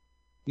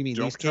 You mean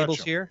these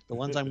cables here? The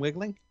ones I'm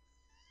wiggling?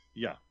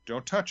 Yeah,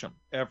 don't touch them,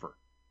 ever.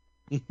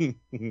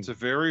 It's a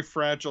very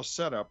fragile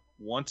setup.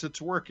 Once it's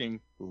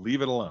working,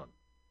 leave it alone.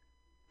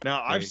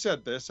 Now, I've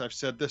said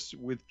this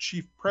with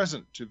Chief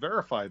present to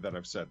verify that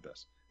I've said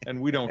this,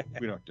 and we don't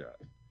do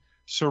it.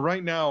 So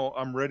right now,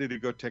 I'm ready to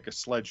go take a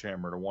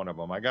sledgehammer to one of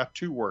them. I got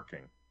two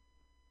working.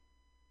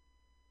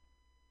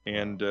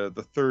 And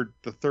the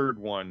third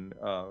one,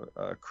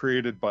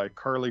 created by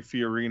Carly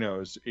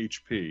Fiorino's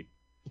HP,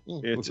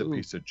 it's a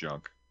piece of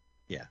junk.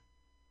 Yeah.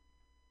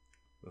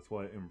 That's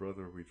why in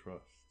brother we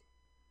trust.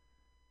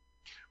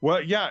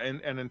 Well, yeah,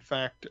 and in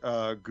fact,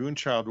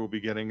 Goonchild will be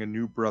getting a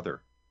new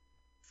brother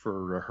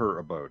for her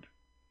abode.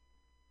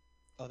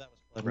 Oh, that was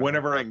clever.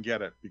 Whenever I can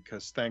get it,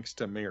 because thanks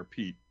to Mayor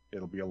Pete,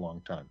 it'll be a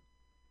long time.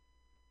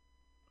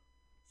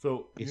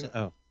 So is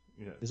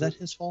is that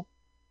his fault?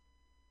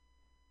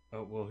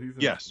 Oh well, he's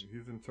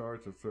in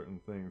charge of certain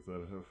things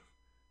that have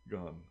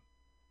gone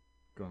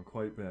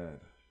quite bad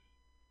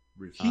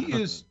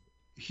recently.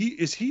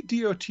 Is he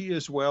DOT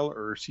as well,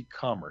 or is he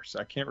Commerce?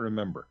 I can't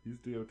remember. He's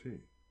DOT.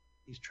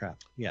 He's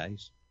trapped. Yeah,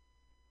 he's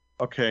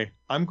okay.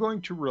 I'm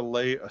going to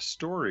relay a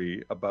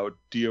story about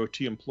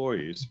DOT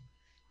employees,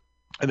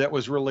 and that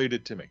was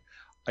related to me.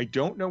 I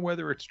don't know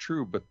whether it's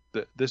true, but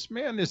this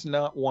man is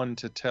not one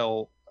to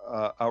tell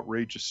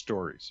outrageous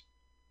stories.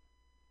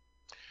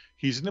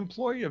 He's an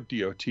employee of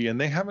DOT, and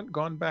they haven't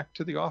gone back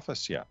to the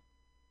office yet.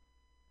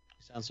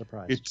 You sound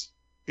surprised.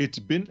 It's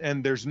been,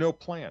 and there's no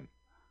plan.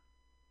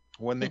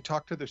 When they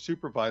talk to their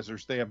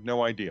supervisors, they have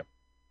no idea.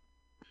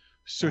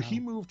 So he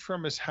moved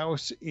from his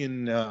house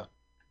in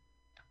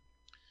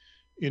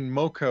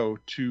Moco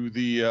to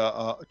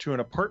an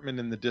apartment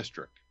in the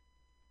district.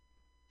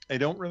 I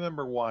don't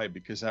remember why,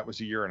 because that was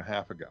a year and a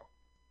half ago.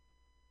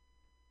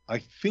 I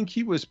think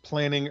he was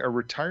planning a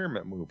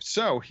retirement move.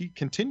 So he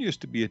continues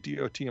to be a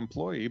DOT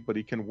employee, but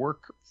he can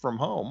work from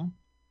home.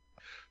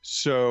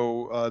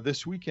 So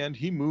this weekend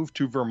he moved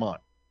to Vermont.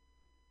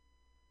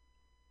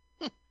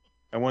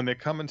 And when they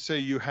come and say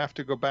you have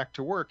to go back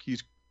to work,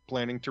 he's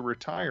planning to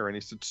retire. And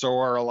he said, so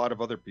are a lot of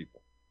other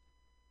people.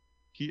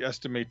 He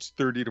estimates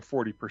 30 to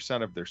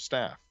 40% of their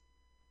staff.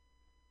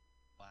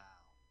 Wow.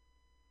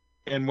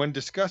 And when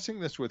discussing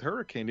this with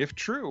Hurricane, if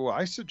true,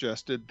 I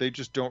suggested they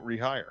just don't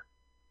rehire.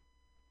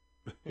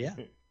 Yeah.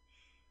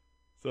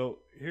 So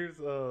here's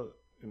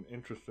an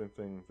interesting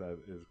thing that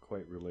is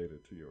quite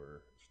related to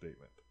your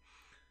statement.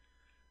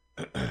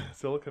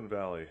 Silicon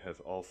Valley has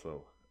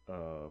also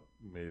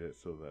made it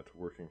so that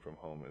working from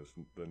home is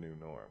the new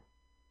norm.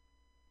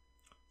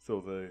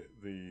 So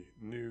the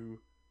new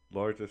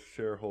largest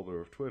shareholder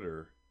of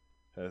Twitter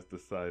has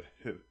decided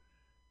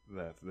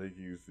that they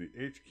use the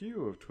HQ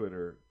of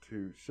Twitter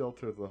to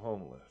shelter the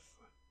homeless.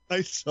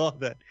 I saw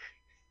that.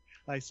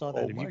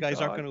 If you guys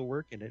aren't going to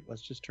work in it,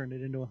 let's just turn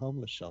it into a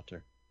homeless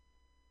shelter.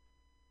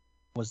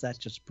 Was that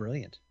just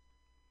brilliant?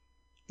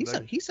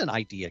 He's an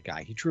idea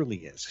guy. He truly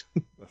is.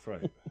 That's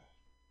right.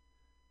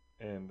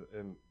 And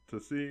to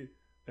see,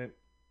 and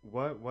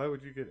why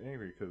would you get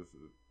angry? Because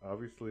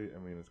obviously, I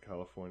mean, it's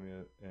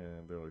California,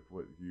 and they're like,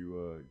 "What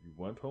you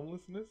want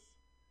homelessness?"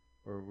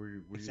 Or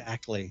we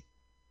exactly.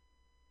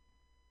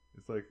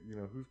 It's like,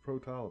 who's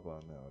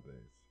pro-Taliban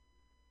nowadays?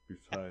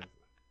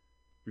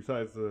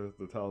 Besides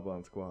the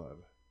Taliban squad,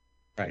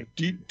 right?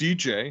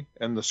 DJ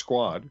and the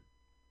squad.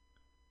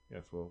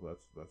 Yes, well,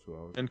 that's who I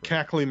was. And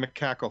Cackly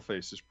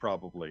McCackleface is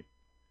probably,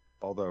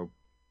 although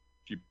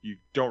you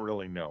don't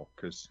really know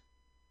because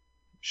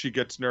she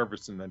gets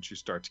nervous and then she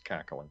starts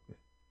cackling.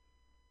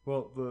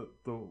 Well,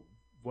 the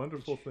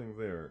wonderful thing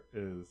there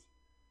is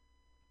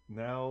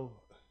now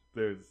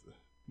there's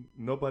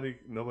nobody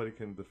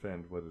can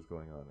defend what is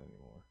going on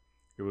anymore.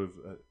 It was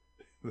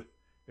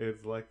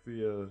it's like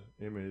the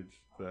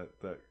image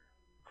that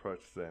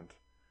Crutch sent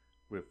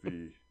with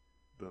the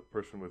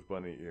person with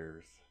bunny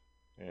ears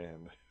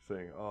and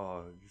saying,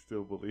 "Oh, you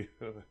still believe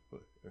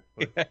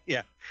it?"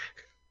 Yeah.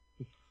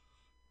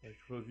 Like,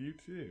 well, you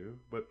too.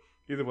 But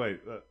either way,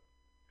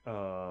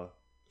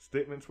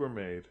 statements were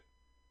made,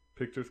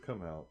 pictures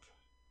come out.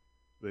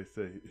 They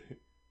say,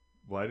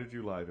 "Why did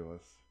you lie to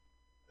us?"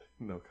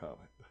 No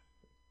comment.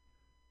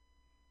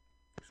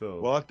 So,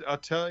 well, I'll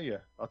tell you,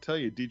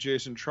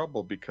 DJ's in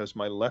trouble because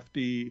my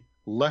leftist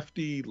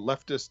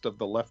of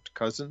the left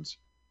cousins,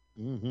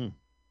 when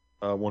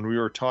we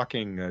were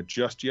talking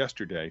just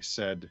yesterday,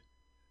 said,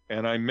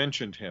 and I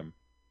mentioned him.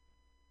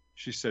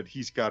 She said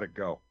he's got to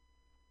go.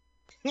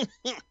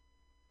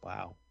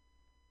 Wow.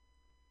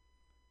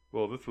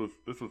 Well, this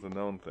was a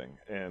known thing,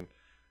 and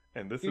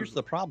here's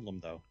the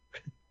problem though.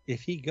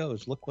 If he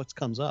goes, look what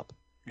comes up.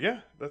 Yeah,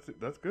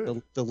 that's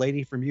good. The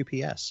lady from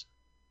UPS.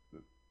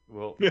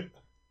 Well,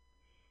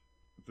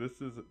 this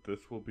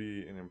will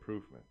be an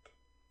improvement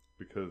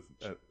because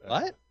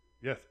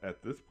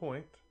at this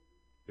point,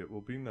 it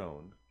will be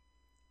known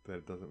that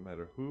it doesn't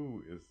matter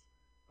who is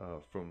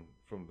from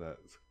that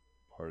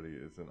party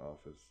is in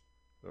office;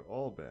 they're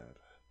all bad,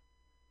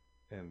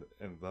 and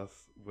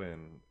thus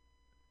when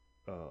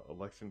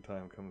election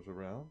time comes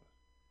around,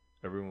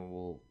 everyone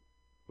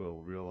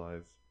will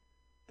realize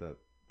that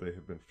they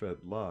have been fed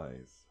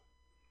lies,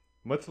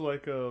 much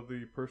like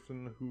the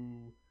person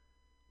who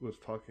was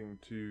talking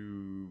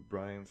to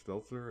Brian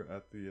Stelter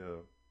at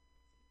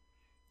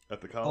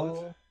the college.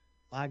 Oh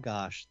my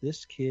gosh,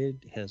 this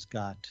kid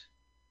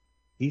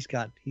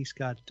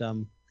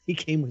he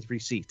came with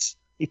receipts.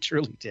 He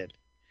truly did.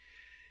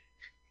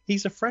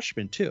 He's a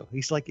freshman too.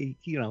 He's like a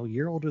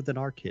year older than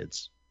our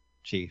kids,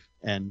 Chief,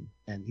 and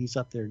he's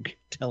up there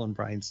telling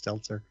Brian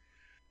Stelter,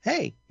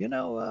 "Hey,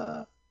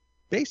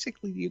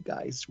 basically you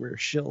guys were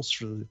shills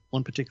for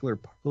one particular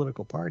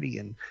political party,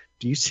 and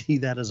do you see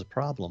that as a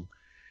problem?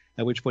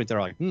 At which point they're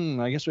like,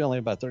 I guess we only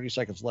have about 30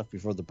 seconds left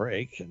before the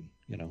break. And,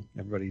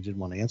 everybody didn't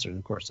want to answer. And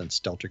of course, then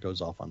Stelter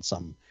goes off on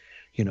some,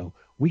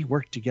 we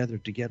worked together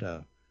to get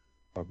a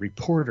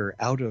reporter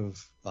out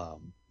of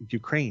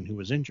Ukraine who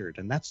was injured.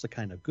 And that's the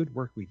kind of good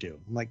work we do.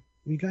 I'm like,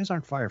 you guys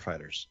aren't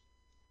firefighters.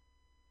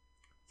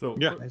 So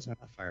yeah, you guys are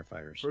not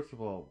firefighters. First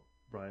of all,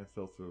 Brian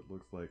Stelter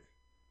looks like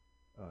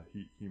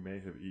he may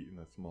have eaten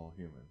a small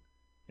human.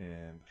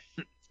 And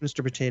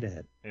Mr. Potato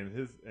Head. And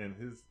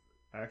his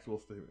actual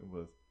statement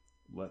was,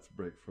 "Let's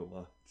break for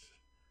lunch,"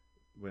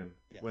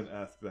 when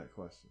asked that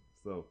question.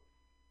 So,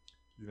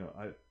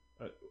 I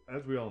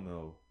as we all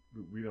know,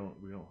 we don't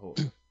hold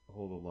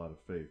a lot of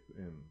faith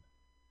in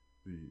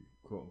the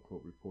quote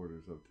unquote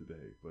reporters of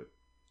today, but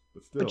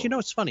still. But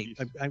it's funny.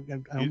 I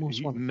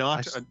almost want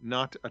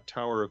not a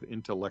tower of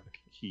intellect.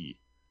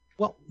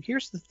 Well,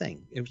 here's the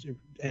thing.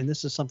 And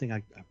this is something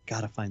I've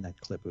got to find that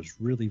clip. It was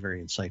really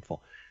very insightful.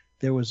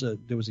 There was a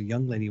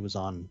young lady who was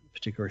on a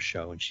particular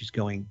show, and she's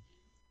going,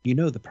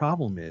 the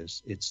problem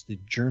is it's the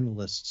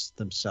journalists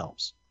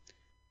themselves.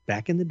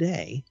 Back in the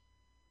day,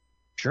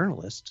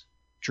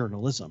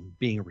 journalism,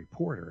 being a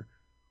reporter,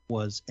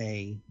 was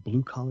a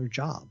blue-collar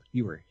job.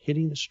 You were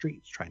hitting the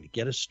streets trying to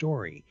get a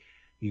story.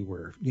 You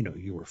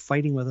were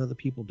fighting with other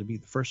people to be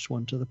the first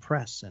one to the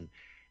press,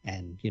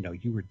 and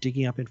you were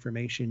digging up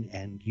information,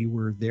 and you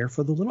were there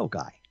for the little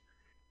guy.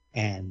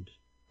 And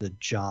the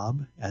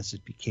job, as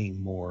it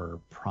became more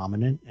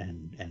prominent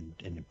and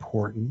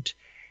important,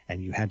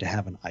 and you had to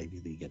have an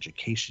Ivy League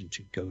education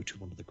to go to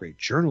one of the great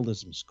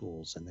journalism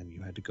schools, and then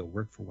you had to go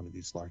work for one of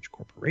these large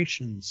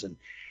corporations,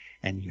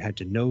 and you had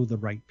to know the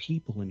right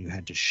people, and you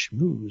had to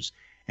schmooze.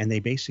 And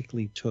they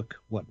basically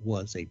took what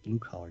was a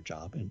blue-collar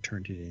job and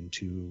turned it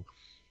into,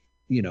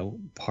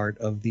 part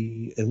of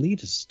the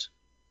elitist.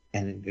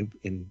 And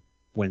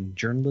when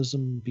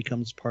journalism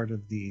becomes part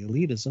of the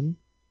elitism,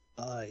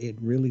 it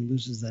really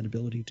loses that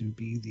ability to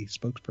be the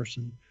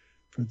spokesperson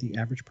for the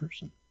average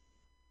person.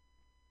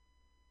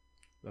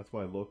 That's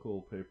why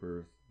local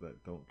papers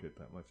that don't get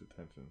that much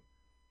attention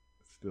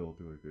still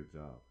do a good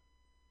job.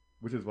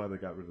 Which is why they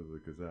got rid of the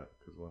Gazette,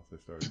 because once they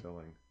started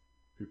telling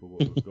people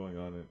what was going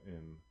on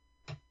in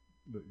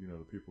the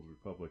People's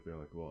Republic, they're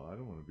like, well, I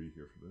don't want to be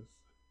here for this.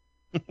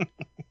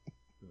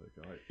 They're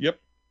like, all right. Yep.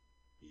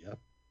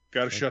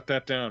 Got to shut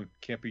that down.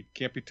 Can't be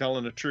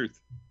telling the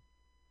truth.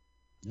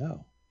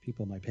 No,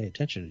 people might pay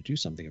attention and do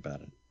something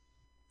about it.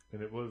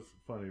 And it was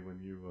funny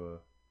when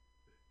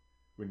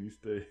you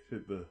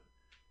stated the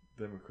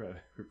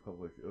Democratic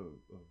Republic of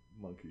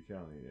Monkey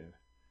County,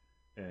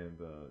 and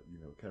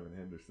Kevin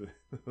Henderson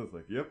was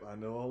like, "Yep, I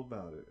know all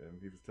about it," and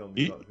he was telling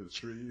me about his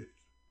trees.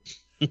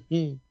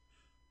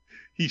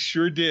 He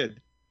sure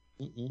did.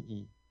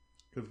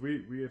 Because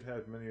we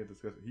had many a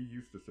discussion. He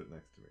used to sit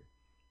next to me,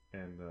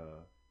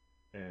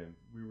 and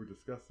we were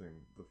discussing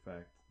the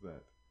fact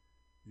that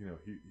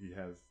he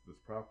has this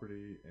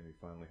property, and he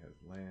finally has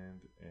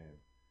land, and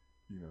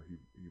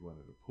he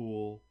wanted a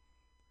pool.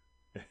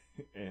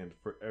 And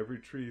for every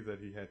tree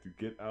that he had to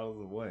get out of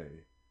the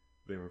way,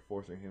 they were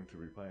forcing him to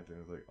replant it.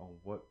 And it was like, on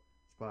what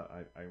spot?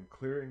 I'm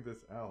clearing this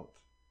out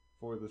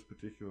for this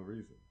particular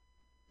reason.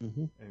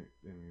 Mm-hmm.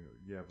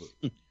 And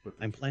but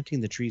I'm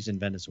planting the trees in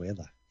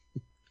Venezuela.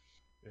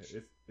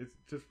 It's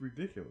just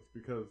ridiculous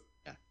because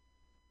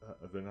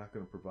they're not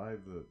going to provide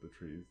the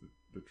trees.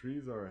 The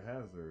trees are a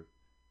hazard.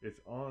 It's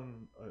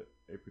on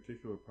a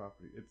particular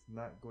property. It's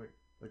not going,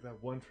 like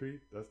that one tree,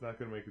 that's not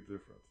going to make a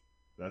difference.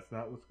 That's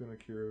not what's going to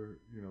cure,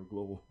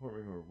 global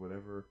warming or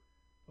whatever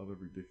other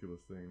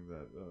ridiculous thing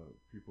that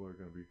people are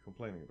going to be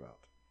complaining about.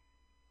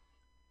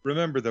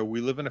 Remember, though,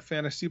 we live in a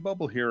fantasy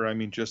bubble here. I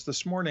mean, just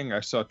this morning, I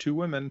saw two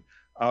women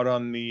out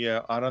on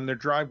their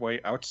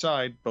driveway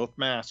outside, both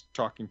masked,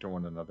 talking to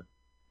one another.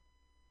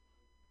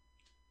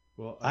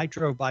 Well, I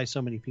drove by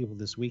so many people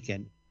this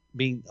weekend,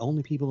 being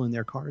only people in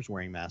their cars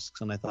wearing masks,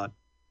 and I thought,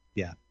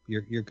 yeah,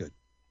 you're good.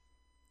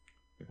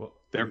 Well,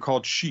 they're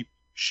called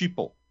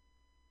sheeple.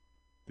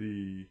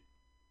 The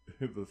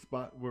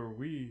spot where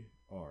we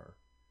are,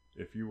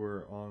 if you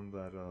were on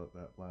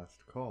that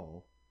last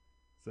call,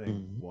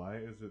 saying why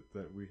is it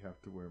that we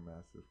have to wear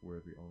masks if we're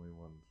the only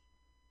ones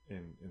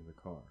in the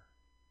car,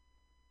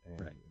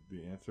 and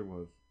the answer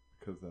was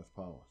because that's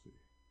policy.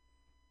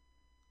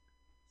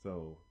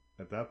 So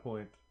at that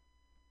point,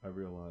 I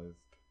realized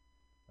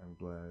I'm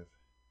glad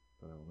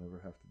that I'll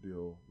never have to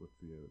deal with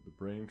the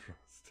brain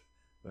trust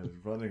that is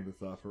running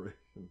this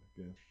operation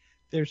again.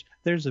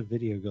 There's a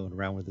video going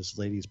around where this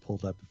lady's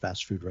pulled up a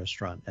fast food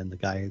restaurant, and the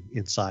guy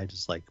inside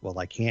is like, well,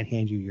 I can't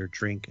hand you your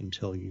drink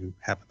until you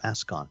have a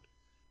mask on.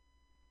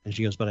 And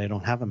she goes, but I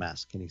don't have a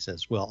mask. And he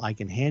says, well, I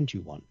can hand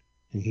you one.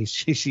 And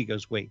she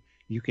goes, wait,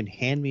 you can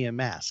hand me a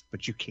mask,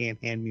 but you can't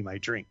hand me my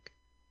drink.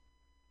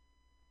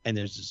 And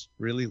there's this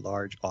really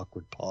large,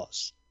 awkward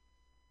pause.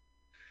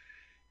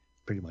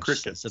 Pretty much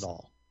says it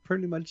all.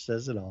 Pretty much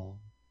says it all.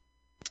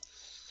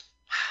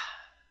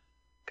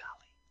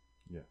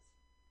 Yes.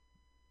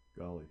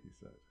 Golly, he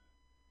said.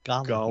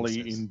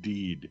 Golly,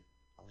 indeed.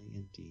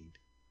 indeed.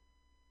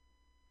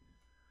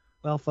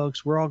 Well,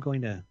 folks, we're all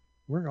going to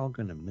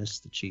miss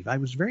the Chief. I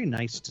was very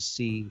nice to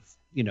see,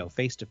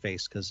 face to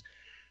face, because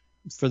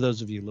for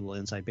those of you little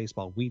inside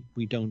baseball, we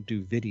don't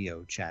do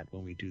video chat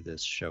when we do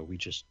this show.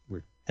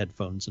 We're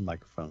headphones and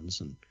microphones,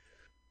 and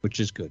which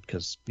is good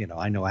because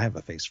I know I have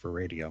a face for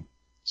radio.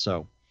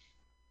 So,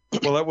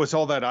 well, it was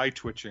all that eye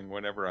twitching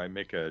whenever I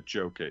make a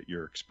joke at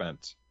your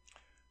expense.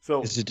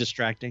 So is it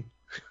distracting?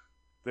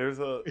 There's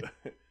a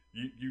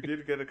you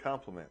did get a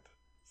compliment.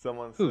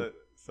 Someone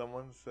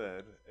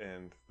said,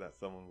 and that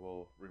someone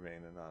will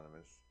remain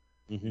anonymous.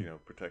 Mm-hmm.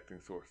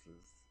 Protecting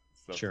sources.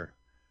 So, sure.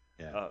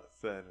 Yeah.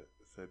 Said,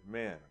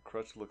 man,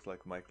 Crutch looks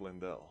like Mike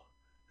Lindell.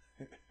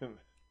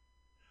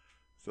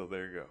 So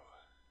there you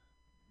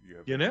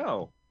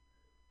go.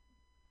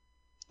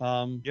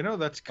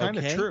 That's kind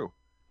of true.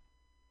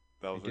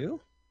 That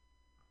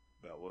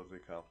was a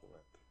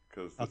compliment.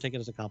 I'll take it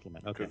as a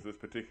compliment. Okay. Because this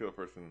particular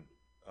person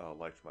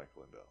likes Mike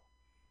Lindell.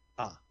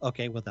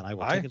 Okay. Well, then I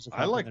will take it as a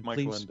compliment. I like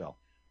Mike Lindell.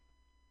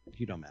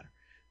 You don't matter.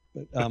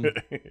 But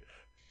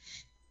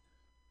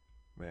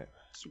man,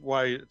 it's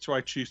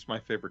why Chief's my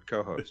favorite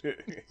co-host.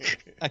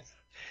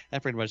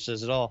 That pretty much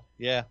says it all.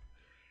 Yeah.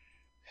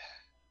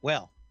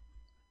 Well,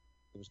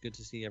 it was good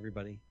to see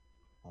everybody.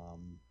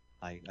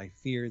 I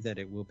fear that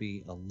it will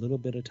be a little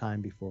bit of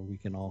time before we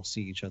can all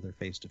see each other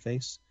face to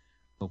face.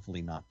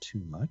 Hopefully not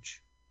too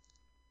much.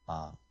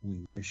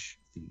 We wish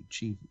the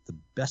Chief the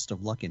best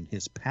of luck in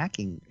his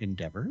packing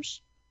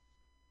endeavors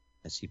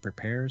as he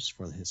prepares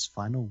for his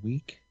final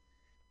week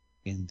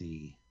in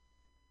the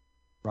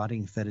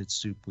rotting fetid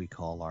soup we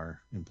call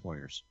our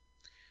employers.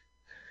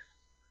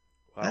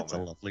 Wow, that's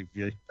man. A lovely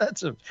view.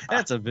 That's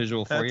a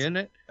visual for you, isn't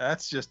it?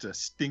 That's just a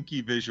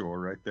stinky visual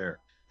right there.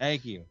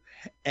 Thank you.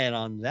 And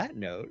on that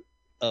note,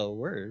 a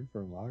word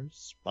from our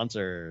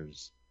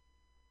sponsors.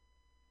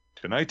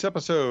 Tonight's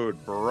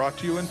episode brought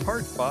to you in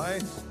part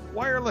by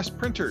Wireless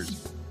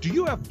Printers. Do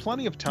you have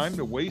plenty of time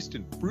to waste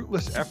in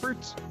fruitless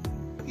efforts?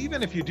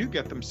 Even if you do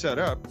get them set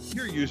up,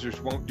 your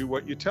users won't do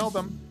what you tell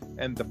them,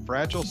 and the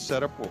fragile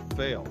setup will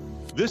fail.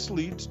 This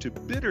leads to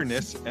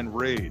bitterness and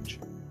rage.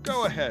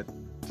 Go ahead,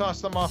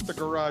 toss them off the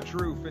garage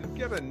roof and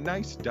get a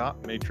nice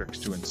dot matrix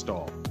to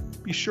install.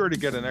 Be sure to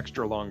get an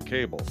extra long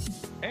cable.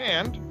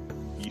 And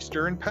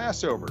Easter and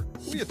Passover.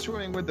 We at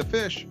Swimming with the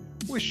Fish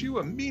wish you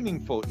a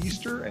meaningful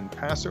Easter and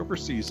Passover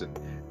season.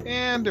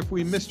 And if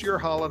we missed your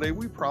holiday,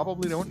 we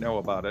probably don't know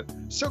about it.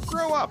 So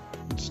grow up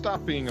and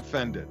stop being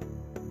offended.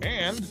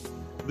 And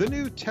the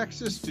new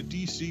Texas to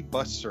DC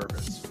bus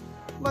service.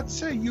 Let's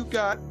say you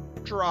got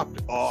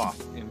dropped off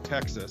in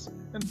Texas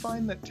and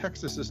find that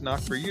Texas is not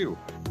for you.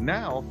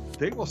 Now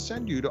they will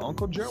send you to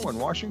Uncle Joe in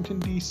Washington,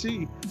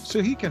 D.C.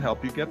 so he can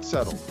help you get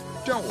settled.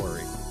 Don't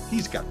worry,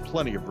 he's got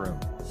plenty of room.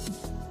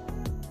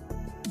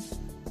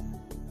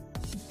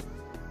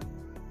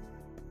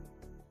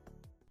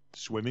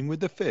 Swimming with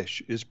the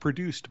Fish is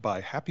produced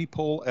by Happy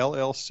Pole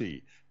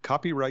LLC.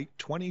 Copyright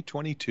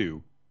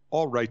 2022.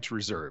 All rights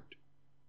reserved.